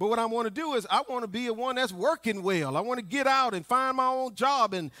 But what I want to do is I want to be one that's working well. I want to get out and find my own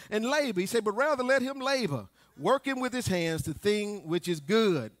job and labor. He said, but rather let him labor, working with his hands the thing which is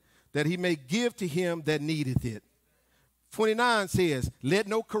good, that he may give to him that needeth it. 29 says, let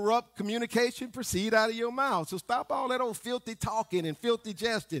no corrupt communication proceed out of your mouth. So stop all that old filthy talking and filthy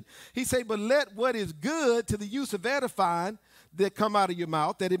jesting. He said, but let what is good to the use of edifying that come out of your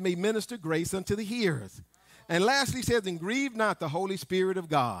mouth, that it may minister grace unto the hearers. And lastly, he says, and grieve not the Holy Spirit of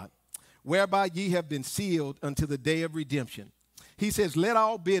God, whereby ye have been sealed unto the day of redemption. He says, let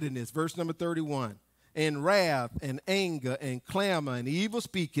all bitterness, verse number 31, and wrath and anger and clamor and evil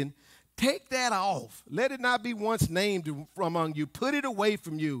speaking, take that off. Let it not be once named among you. Put it away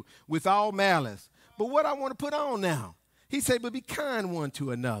from you with all malice. But what I want to put on now, he said, but be kind one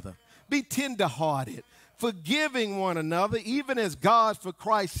to another. Be tenderhearted, forgiving one another, even as God for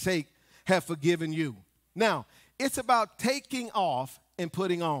Christ's sake hath forgiven you. Now, it's about taking off and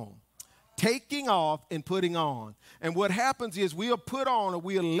putting on. Taking off and putting on. And what happens is we'll put on or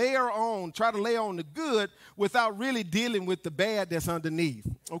we'll layer on, try to lay on the good without really dealing with the bad that's underneath,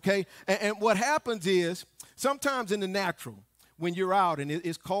 okay? And what happens is sometimes in the natural, when you're out and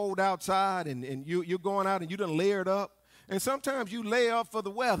it's cold outside and you're going out and you done layered up, and sometimes you layer up for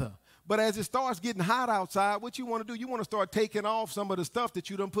the weather. But as it starts getting hot outside, what you want to do, you want to start taking off some of the stuff that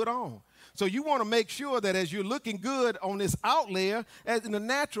you done put on. So you want to make sure that as you're looking good on this out layer, as in the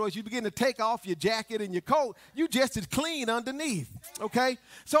natural, as you begin to take off your jacket and your coat, you just as clean underneath, okay?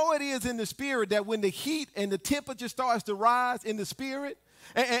 So it is in the spirit that when the heat and the temperature starts to rise in the spirit,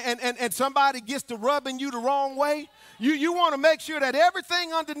 and somebody gets to rubbing you the wrong way, you want to make sure that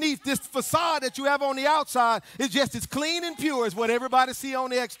everything underneath this facade that you have on the outside is just as clean and pure as what everybody see on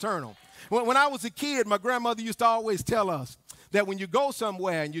the external. When I was a kid, my grandmother used to always tell us that when you go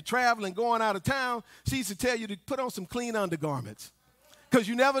somewhere and you're traveling, going out of town, she used to tell you to put on some clean undergarments. Because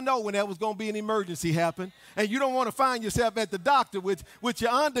you never know when there was going to be an emergency happen, and you don't want to find yourself at the doctor with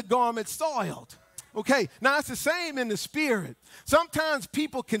your undergarments soiled. Okay, now it's the same in the spirit. Sometimes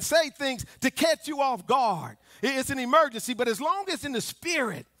people can say things to catch you off guard. It's an emergency, but as long as in the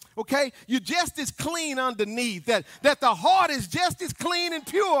spirit, okay, you're just as clean underneath, that the heart is just as clean and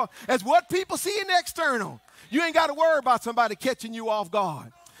pure as what people see in the external. You ain't got to worry about somebody catching you off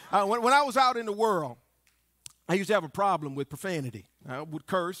guard. When I was out in the world, I used to have a problem with profanity. I would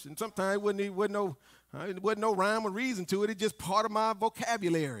curse, and sometimes it wasn't no rhyme or reason to it. It's just part of my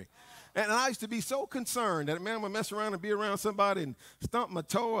vocabulary. And I used to be so concerned that, man, I'm going to mess around and be around somebody and stump my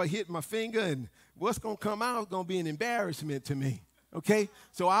toe or hit my finger, and what's going to come out is going to be an embarrassment to me, okay?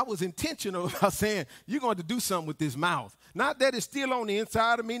 So I was intentional about saying, you're going to do something with this mouth. Not that it's still on the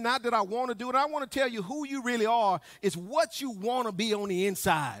inside of me, not that I want to do it. I want to tell you who you really are is what you want to be on the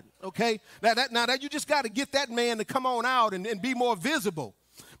inside, okay? Now that you just got to get that man to come on out and be more visible.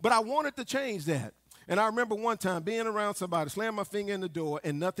 But I wanted to change that. And I remember one time being around somebody, slammed my finger in the door,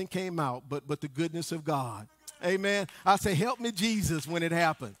 and nothing came out but the goodness of God. Amen. I say, help me, Jesus, when it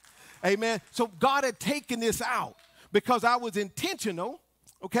happened. Amen. So God had taken this out because I was intentional,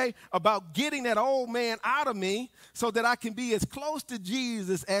 okay, about getting that old man out of me so that I can be as close to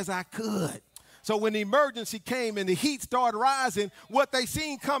Jesus as I could. So when the emergency came and the heat started rising, what they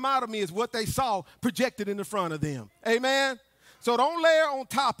seen come out of me is what they saw projected in the front of them. Amen. So don't layer on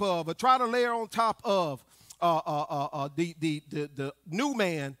top of or try to layer on top of the new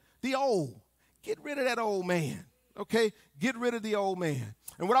man, the old. Get rid of that old man, okay? Get rid of the old man.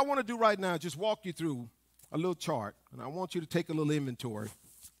 And what I want to do right now is just walk you through a little chart, and I want you to take a little inventory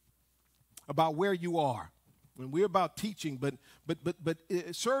about where you are. And we're about teaching, but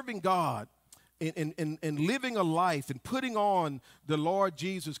serving God and living a life and putting on the Lord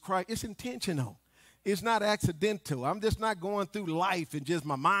Jesus Christ, it's intentional. It's not accidental. I'm just not going through life and just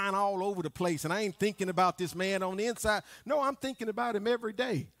my mind all over the place, and I ain't thinking about this man on the inside. No, I'm thinking about him every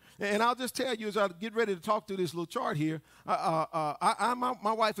day. And I'll just tell you as I get ready to talk through this little chart here,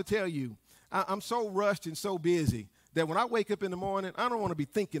 my wife will tell you, I'm so rushed and so busy that when I wake up in the morning, I don't want to be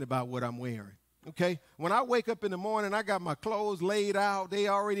thinking about what I'm wearing. Okay? When I wake up in the morning, I got my clothes laid out. They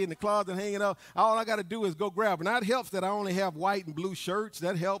already in the closet hanging up. All I got to do is go grab them. Now, it helps that I only have white and blue shirts.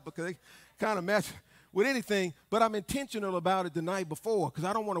 That helps because they kind of match with anything. But I'm intentional about it the night before because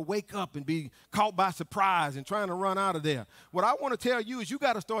I don't want to wake up and be caught by surprise and trying to run out of there. What I want to tell you is you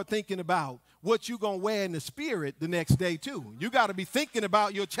got to start thinking about what you're going to wear in the spirit the next day, too. You got to be thinking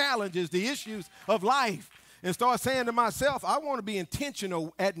about your challenges, the issues of life, and start saying to myself, I want to be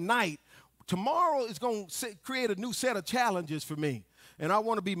intentional at night. Tomorrow is going to create a new set of challenges for me, and I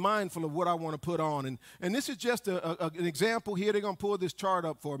want to be mindful of what I want to put on. And this is just an example here. They're going to pull this chart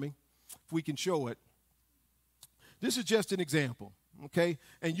up for me, if we can show it. This is just an example, okay?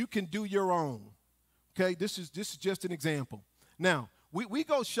 And you can do your own, okay? This is just an example. Now, we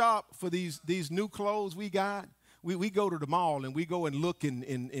go shop for these new clothes we got. We go to the mall and we go and look in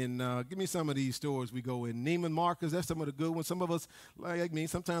give me some of these stores we go in. Neiman Marcus, that's some of the good ones. Some of us, like me,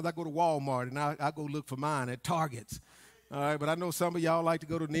 sometimes I go to Walmart and I go look for mine at Targets. All right, but I know some of y'all like to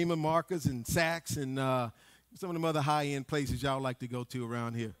go to Neiman Marcus and Saks and some of them other high-end places y'all like to go to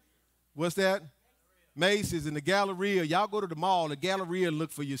around here. What's that? Macy's and the Galleria. Y'all go to the mall, the Galleria, and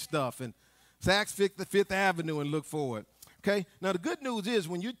look for your stuff. And Saks, Fifth Avenue, and look for it. Okay? Now, the good news is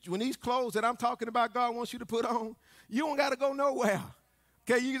when these clothes that I'm talking about God wants you to put on, you don't got to go nowhere.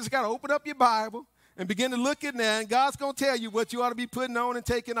 Okay? You just got to open up your Bible and begin to look in there, and God's going to tell you what you ought to be putting on and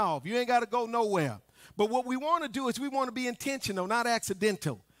taking off. You ain't got to go nowhere. But what we want to do is we want to be intentional, not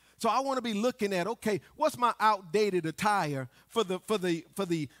accidental. So I want to be looking at, okay, what's my outdated attire for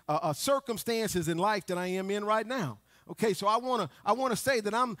the circumstances in life that I am in right now? Okay, so I want to say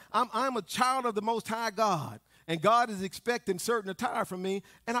that I'm a child of the Most High God, and God is expecting certain attire from me,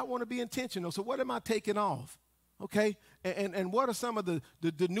 and I want to be intentional. So what am I taking off? Okay, and what are some of the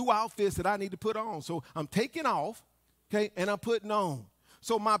new outfits that I need to put on? So I'm taking off, okay, and I'm putting on.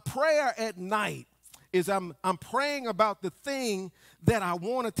 So my prayer at night is I'm praying about the thing that I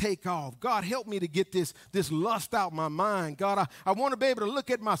want to take off. God, help me to get this lust out my mind. God, I want to be able to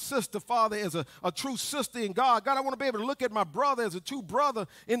look at my sister, Father, as a true sister in God. God, I want to be able to look at my brother as a true brother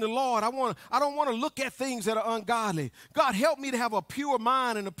in the Lord. I don't want to look at things that are ungodly. God, help me to have a pure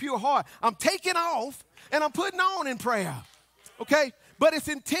mind and a pure heart. I'm taking off and I'm putting on in prayer. Okay? But it's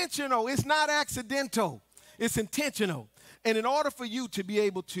intentional. It's not accidental. It's intentional. And in order for you to be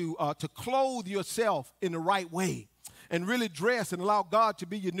able to clothe yourself in the right way and really dress and allow God to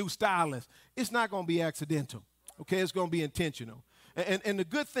be your new stylist, it's not going to be accidental, okay? It's going to be intentional. And the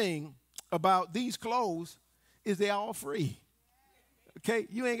good thing about these clothes is they're all free, okay?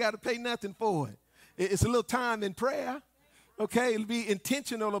 You ain't got to pay nothing for it. It's a little time in prayer, okay? It'll be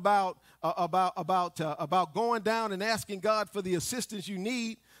intentional about going down and asking God for the assistance you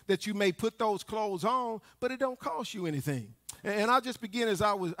need that you may put those clothes on, but it don't cost you anything. And I'll just begin as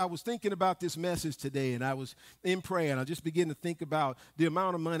I was thinking about this message today, and I was in prayer, and I just began to think about the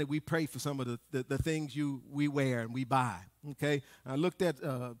amount of money we pay for some of the things we wear and we buy, okay? I looked at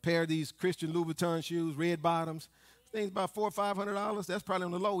a pair of these Christian Louboutin shoes, red bottoms. Things about $400 or $500. That's probably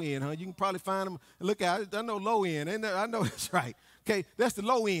on the low end, huh? You can probably find them. Look at it. I know low end. I know that's right. Okay, that's the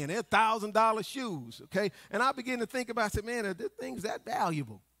low end. They're $1,000 shoes, okay? And I began to think about, I said, man, are this things that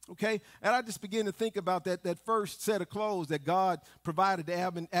valuable? Okay, and I just began to think about that first set of clothes that God provided to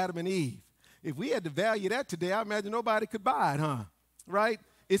Adam and Eve. if we had to value that today, I imagine nobody could buy it, huh? Right?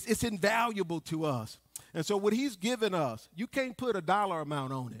 It's invaluable to us. And so what he's given us, you can't put a dollar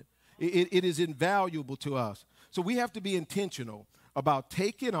amount on it. It is invaluable to us. So we have to be intentional about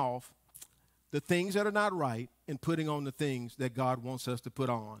taking off the things that are not right and putting on the things that God wants us to put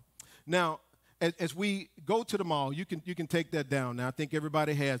on. Now, as we go to the mall, you can take that down now. I think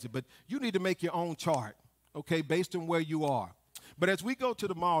everybody has it. But you need to make your own chart, okay, based on where you are. But as we go to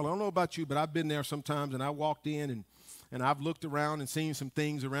the mall, I don't know about you, but I've been there sometimes, and I walked in, and I've looked around and seen some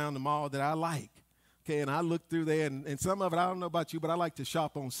things around the mall that I like. Okay, and I look through there, and some of it, I don't know about you, but I like to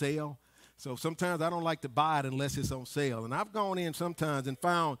shop on sale. So sometimes I don't like to buy it unless it's on sale. And I've gone in sometimes and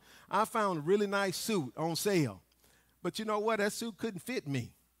I found a really nice suit on sale. But you know what? That suit couldn't fit me.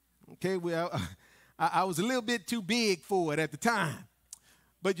 Okay, well, I was a little bit too big for it at the time.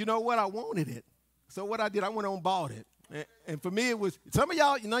 But you know what? I wanted it. So what I did, I went on and bought it. And for me, it was, some of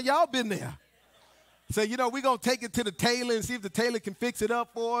y'all, y'all been there. So, we're going to take it to the tailor and see if the tailor can fix it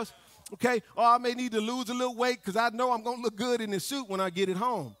up for us. Okay, or I may need to lose a little weight because I know I'm going to look good in this suit when I get it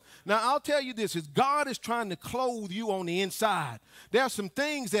home. Now, I'll tell you this, is God is trying to clothe you on the inside. There are some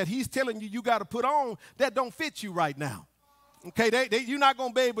things that he's telling you got to put on that don't fit you right now. Okay, you're not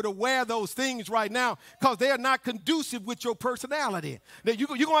going to be able to wear those things right now because they are not conducive with your personality. Now, you're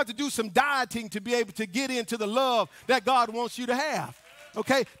going to have to do some dieting to be able to get into the love that God wants you to have.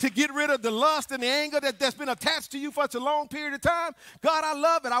 Okay, to get rid of the lust and the anger that's been attached to you for such a long period of time. God, I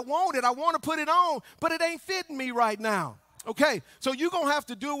love it. I want it. I want to put it on, but it ain't fitting me right now. Okay, so you're going to have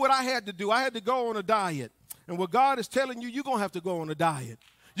to do what I had to do. I had to go on a diet. And what God is telling you, you're going to have to go on a diet.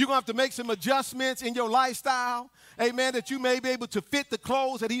 You're going to have to make some adjustments in your lifestyle, amen, that you may be able to fit the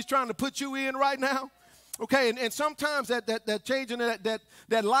clothes that he's trying to put you in right now. Okay, and sometimes that changing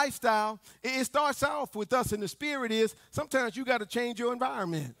that lifestyle, it starts off with us in the spirit is sometimes you got to change your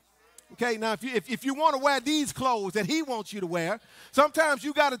environment. Okay, now if you want to wear these clothes that he wants you to wear, sometimes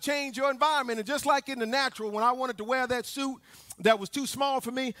you got to change your environment. And just like in the natural, when I wanted to wear that suit that was too small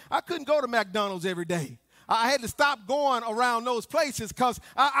for me, I couldn't go to McDonald's every day. I had to stop going around those places because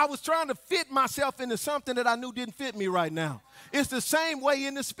I was trying to fit myself into something that I knew didn't fit me right now. It's the same way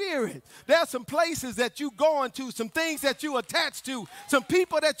in the spirit. There are some places that you go into, some things that you attach to, some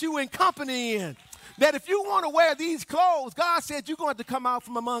people that you in company in. That if you want to wear these clothes, God said you're going to come out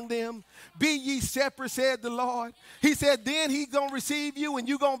from among them. Be ye separate, said the Lord. He said then he's going to receive you and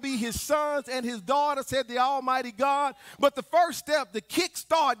you're going to be his sons and his daughters, said the Almighty God. But the first step to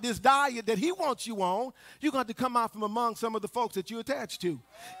kickstart this diet that he wants you on, you're going to come out from among some of the folks that you attach to.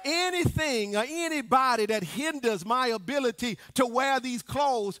 Anything or anybody that hinders my ability to wear these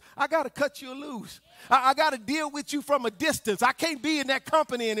clothes, I got to cut you loose. I got to deal with you from a distance. I can't be in that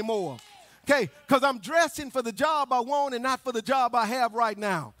company anymore. Okay, because I'm dressing for the job I want and not for the job I have right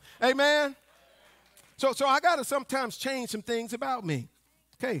now. Amen? So I got to sometimes change some things about me.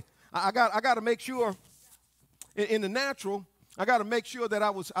 Okay, I got to make sure in the natural, I got to make sure that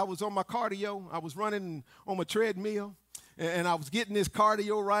I was on my cardio. I was running on my treadmill, and I was getting this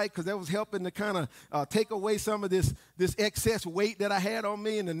cardio right because that was helping to kind of take away some of this excess weight that I had on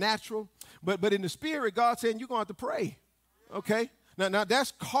me in the natural. But in the spirit, God's saying you're going to have to pray. Okay? Now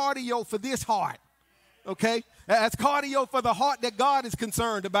that's cardio for this heart, okay? That's cardio for the heart that God is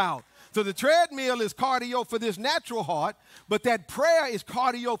concerned about. So the treadmill is cardio for this natural heart, but that prayer is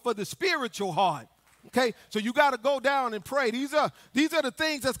cardio for the spiritual heart, okay? So you got to go down and pray. These are the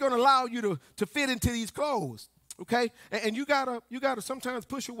things that's going to allow you to fit into these clothes, okay? And you gotta sometimes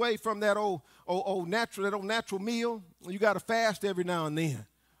push away from that old natural meal. You got to fast every now and then,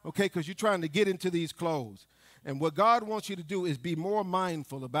 okay? Because you're trying to get into these clothes. And what God wants you to do is be more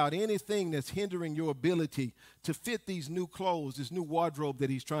mindful about anything that's hindering your ability to fit these new clothes, this new wardrobe that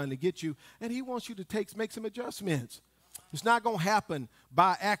he's trying to get you. And he wants you to make some adjustments. It's not going to happen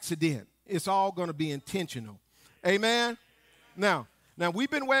by accident. It's all going to be intentional. Amen? Now we've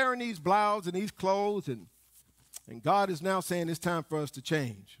been wearing these blouses and these clothes, and God is now saying it's time for us to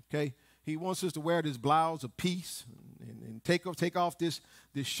change, okay? He wants us to wear this blouse of peace and take off this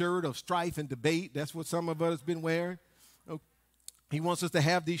shirt of strife and debate. That's what some of us have been wearing. He wants us to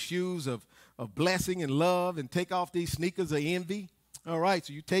have these shoes of blessing and love and take off these sneakers of envy. All right,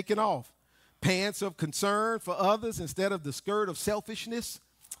 so you're taking off pants of concern for others instead of the skirt of selfishness.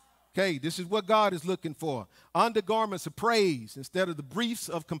 Okay, this is what God is looking for. Undergarments of praise instead of the briefs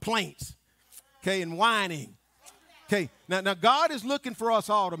of complaints. Okay, and whining. Okay, now God is looking for us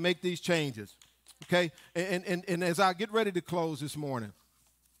all to make these changes. Okay, and as I get ready to close this morning,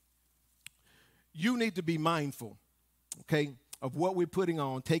 you need to be mindful, okay, of what we're putting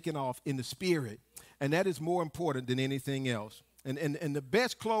on, taking off in the spirit. And that is more important than anything else. And the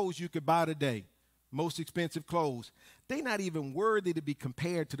best clothes you could buy today, most expensive clothes, they're not even worthy to be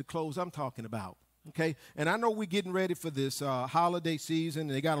compared to the clothes I'm talking about. Okay, and I know we're getting ready for this holiday season.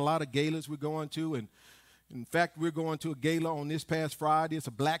 They got a lot of galas we're going to, and in fact, we're going to a gala on this past Friday. It's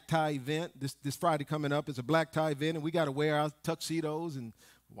a black tie event. This Friday coming up is a black tie event, and we got to wear our tuxedos, and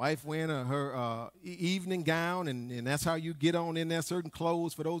wife wearing her evening gown, and that's how you get on in there, certain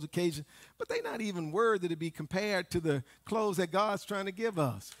clothes for those occasions. But they're not even worthy to be compared to the clothes that God's trying to give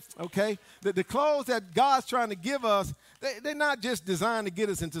us, okay? The clothes that God's trying to give us, they're not just designed to get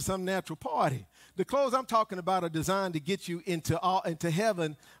us into some natural party. The clothes I'm talking about are designed to get you into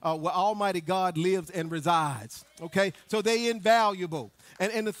heaven where Almighty God lives and resides, okay? So they're invaluable.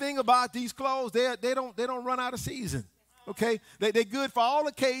 And the thing about these clothes, they don't run out of season. Okay, they're good for all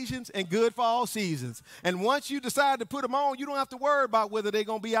occasions and good for all seasons. And once you decide to put them on, you don't have to worry about whether they're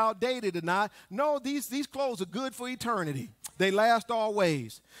going to be outdated or not. No, these clothes are good for eternity. They last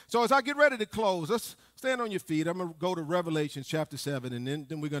always. So as I get ready to close, let's stand on your feet. I'm going to go to Revelation chapter 7, and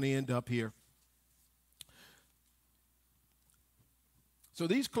then we're going to end up here. So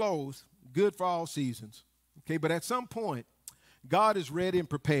these clothes, good for all seasons. Okay, but at some point, God is ready and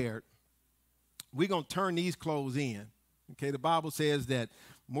prepared. We're going to turn these clothes in. Okay, the Bible says that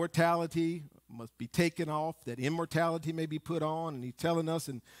mortality must be taken off, that immortality may be put on, and he's telling us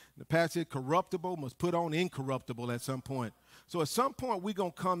in the passage, corruptible must put on incorruptible at some point. So at some point, we're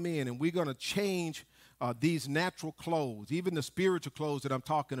going to come in and we're going to change these natural clothes, even the spiritual clothes that I'm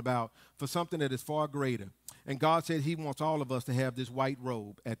talking about, for something that is far greater. And God said he wants all of us to have this white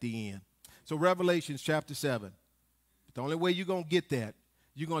robe at the end. So Revelation chapter 7, the only way you're going to get that,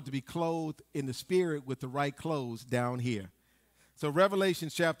 you're going to be clothed in the spirit with the right clothes down here. So Revelation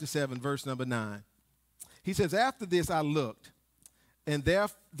chapter 7, verse number 9. He says, after this I looked, and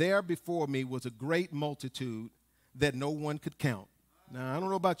there before me was a great multitude that no one could count. Now, I don't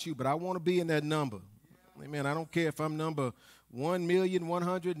know about you, but I want to be in that number. Amen. I don't care if I'm number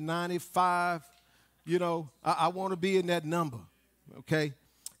 1,195,000. You know, I want to be in that number. Okay.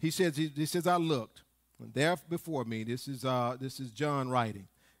 He says, I looked. And there before me, this is John writing,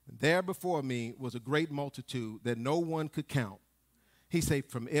 and there before me was a great multitude that no one could count. He said,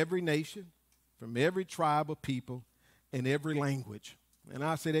 from every nation, from every tribe of people, and every language. And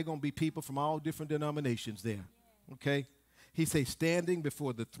I say they're going to be people from all different denominations there, okay? He said, standing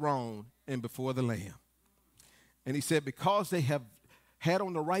before the throne and before the Lamb. And he said, because they have had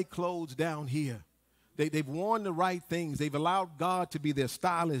on the right clothes down here, they've worn the right things, they've allowed God to be their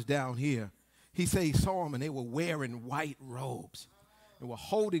stylist down here. He said he saw them, and they were wearing white robes. They were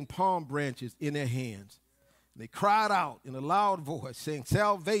holding palm branches in their hands. And they cried out in a loud voice, saying,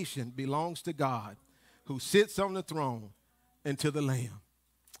 salvation belongs to God, who sits on the throne, and to the Lamb.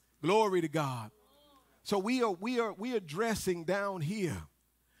 Glory to God. So we are dressing down here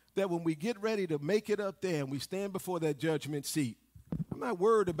that when we get ready to make it up there and we stand before that judgment seat, I'm not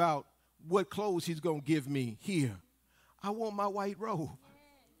worried about what clothes he's going to give me here. I want my white robe.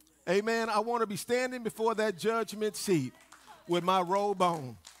 Amen. I want to be standing before that judgment seat with my robe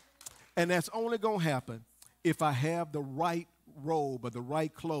on. And that's only going to happen if I have the right robe or the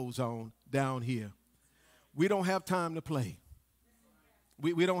right clothes on down here. We don't have time to play.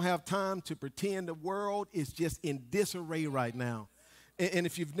 We don't have time to pretend the world is just in disarray right now. And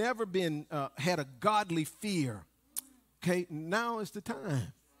if you've never been had a godly fear, okay, now is the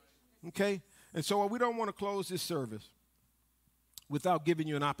time. Okay? And so we don't want to close this service without giving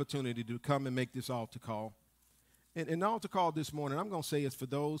you an opportunity to come and make this altar call. And the altar call this morning, I'm going to say, is for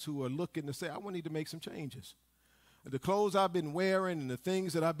those who are looking to say, I need to make some changes. The clothes I've been wearing and the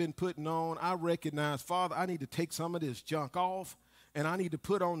things that I've been putting on, I recognize, Father, I need to take some of this junk off, and I need to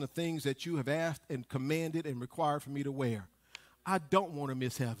put on the things that you have asked and commanded and required for me to wear. I don't want to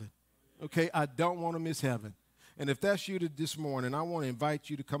miss heaven. Okay? I don't want to miss heaven. And if that's you this morning, I want to invite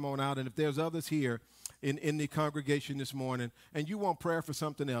you to come on out. And if there's others here in the congregation this morning, and you want prayer for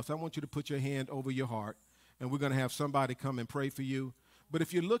something else, I want you to put your hand over your heart, and we're going to have somebody come and pray for you. But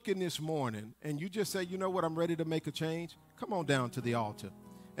if you're looking this morning and you just say, you know what, I'm ready to make a change, come on down to the altar.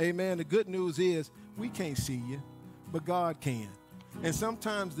 Amen. The good news is we can't see you, but God can. And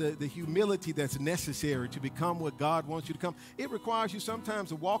sometimes the humility that's necessary to become what God wants you to become, it requires you sometimes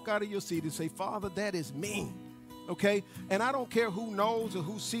to walk out of your seat and say, Father, that is me. Okay? And I don't care who knows or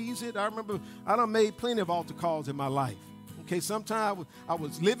who sees it. I remember I done made plenty of altar calls in my life. Okay? Sometimes I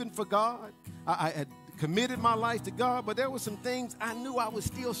was living for God. I had committed my life to God, but there were some things I knew I was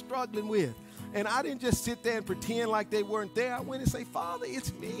still struggling with. And I didn't just sit there and pretend like they weren't there. I went and say, Father,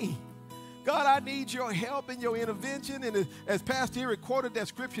 it's me. God, I need your help and your intervention. And as Pastor Eric quoted that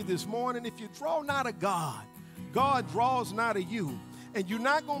scripture this morning, if you draw not of God, God draws nigh to you, and you're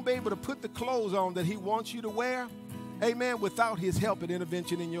not going to be able to put the clothes on that he wants you to wear, amen, without his help and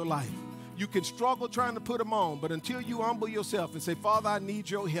intervention in your life. You can struggle trying to put them on, but until you humble yourself and say, Father, I need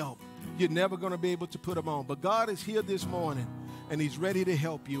your help, you're never going to be able to put them on. But God is here this morning, and he's ready to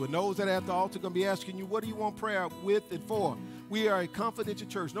help you. And those that are at the altar are going to be asking you, what do you want prayer with and for? We are a confidential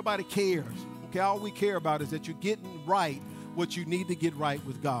church. Nobody cares. Okay, all we care about is that you're getting right what you need to get right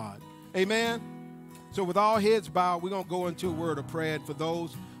with God. Amen? So with all heads bowed, we're going to go into a word of prayer. And for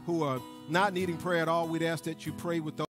those who are not needing prayer at all, we'd ask that you pray with those.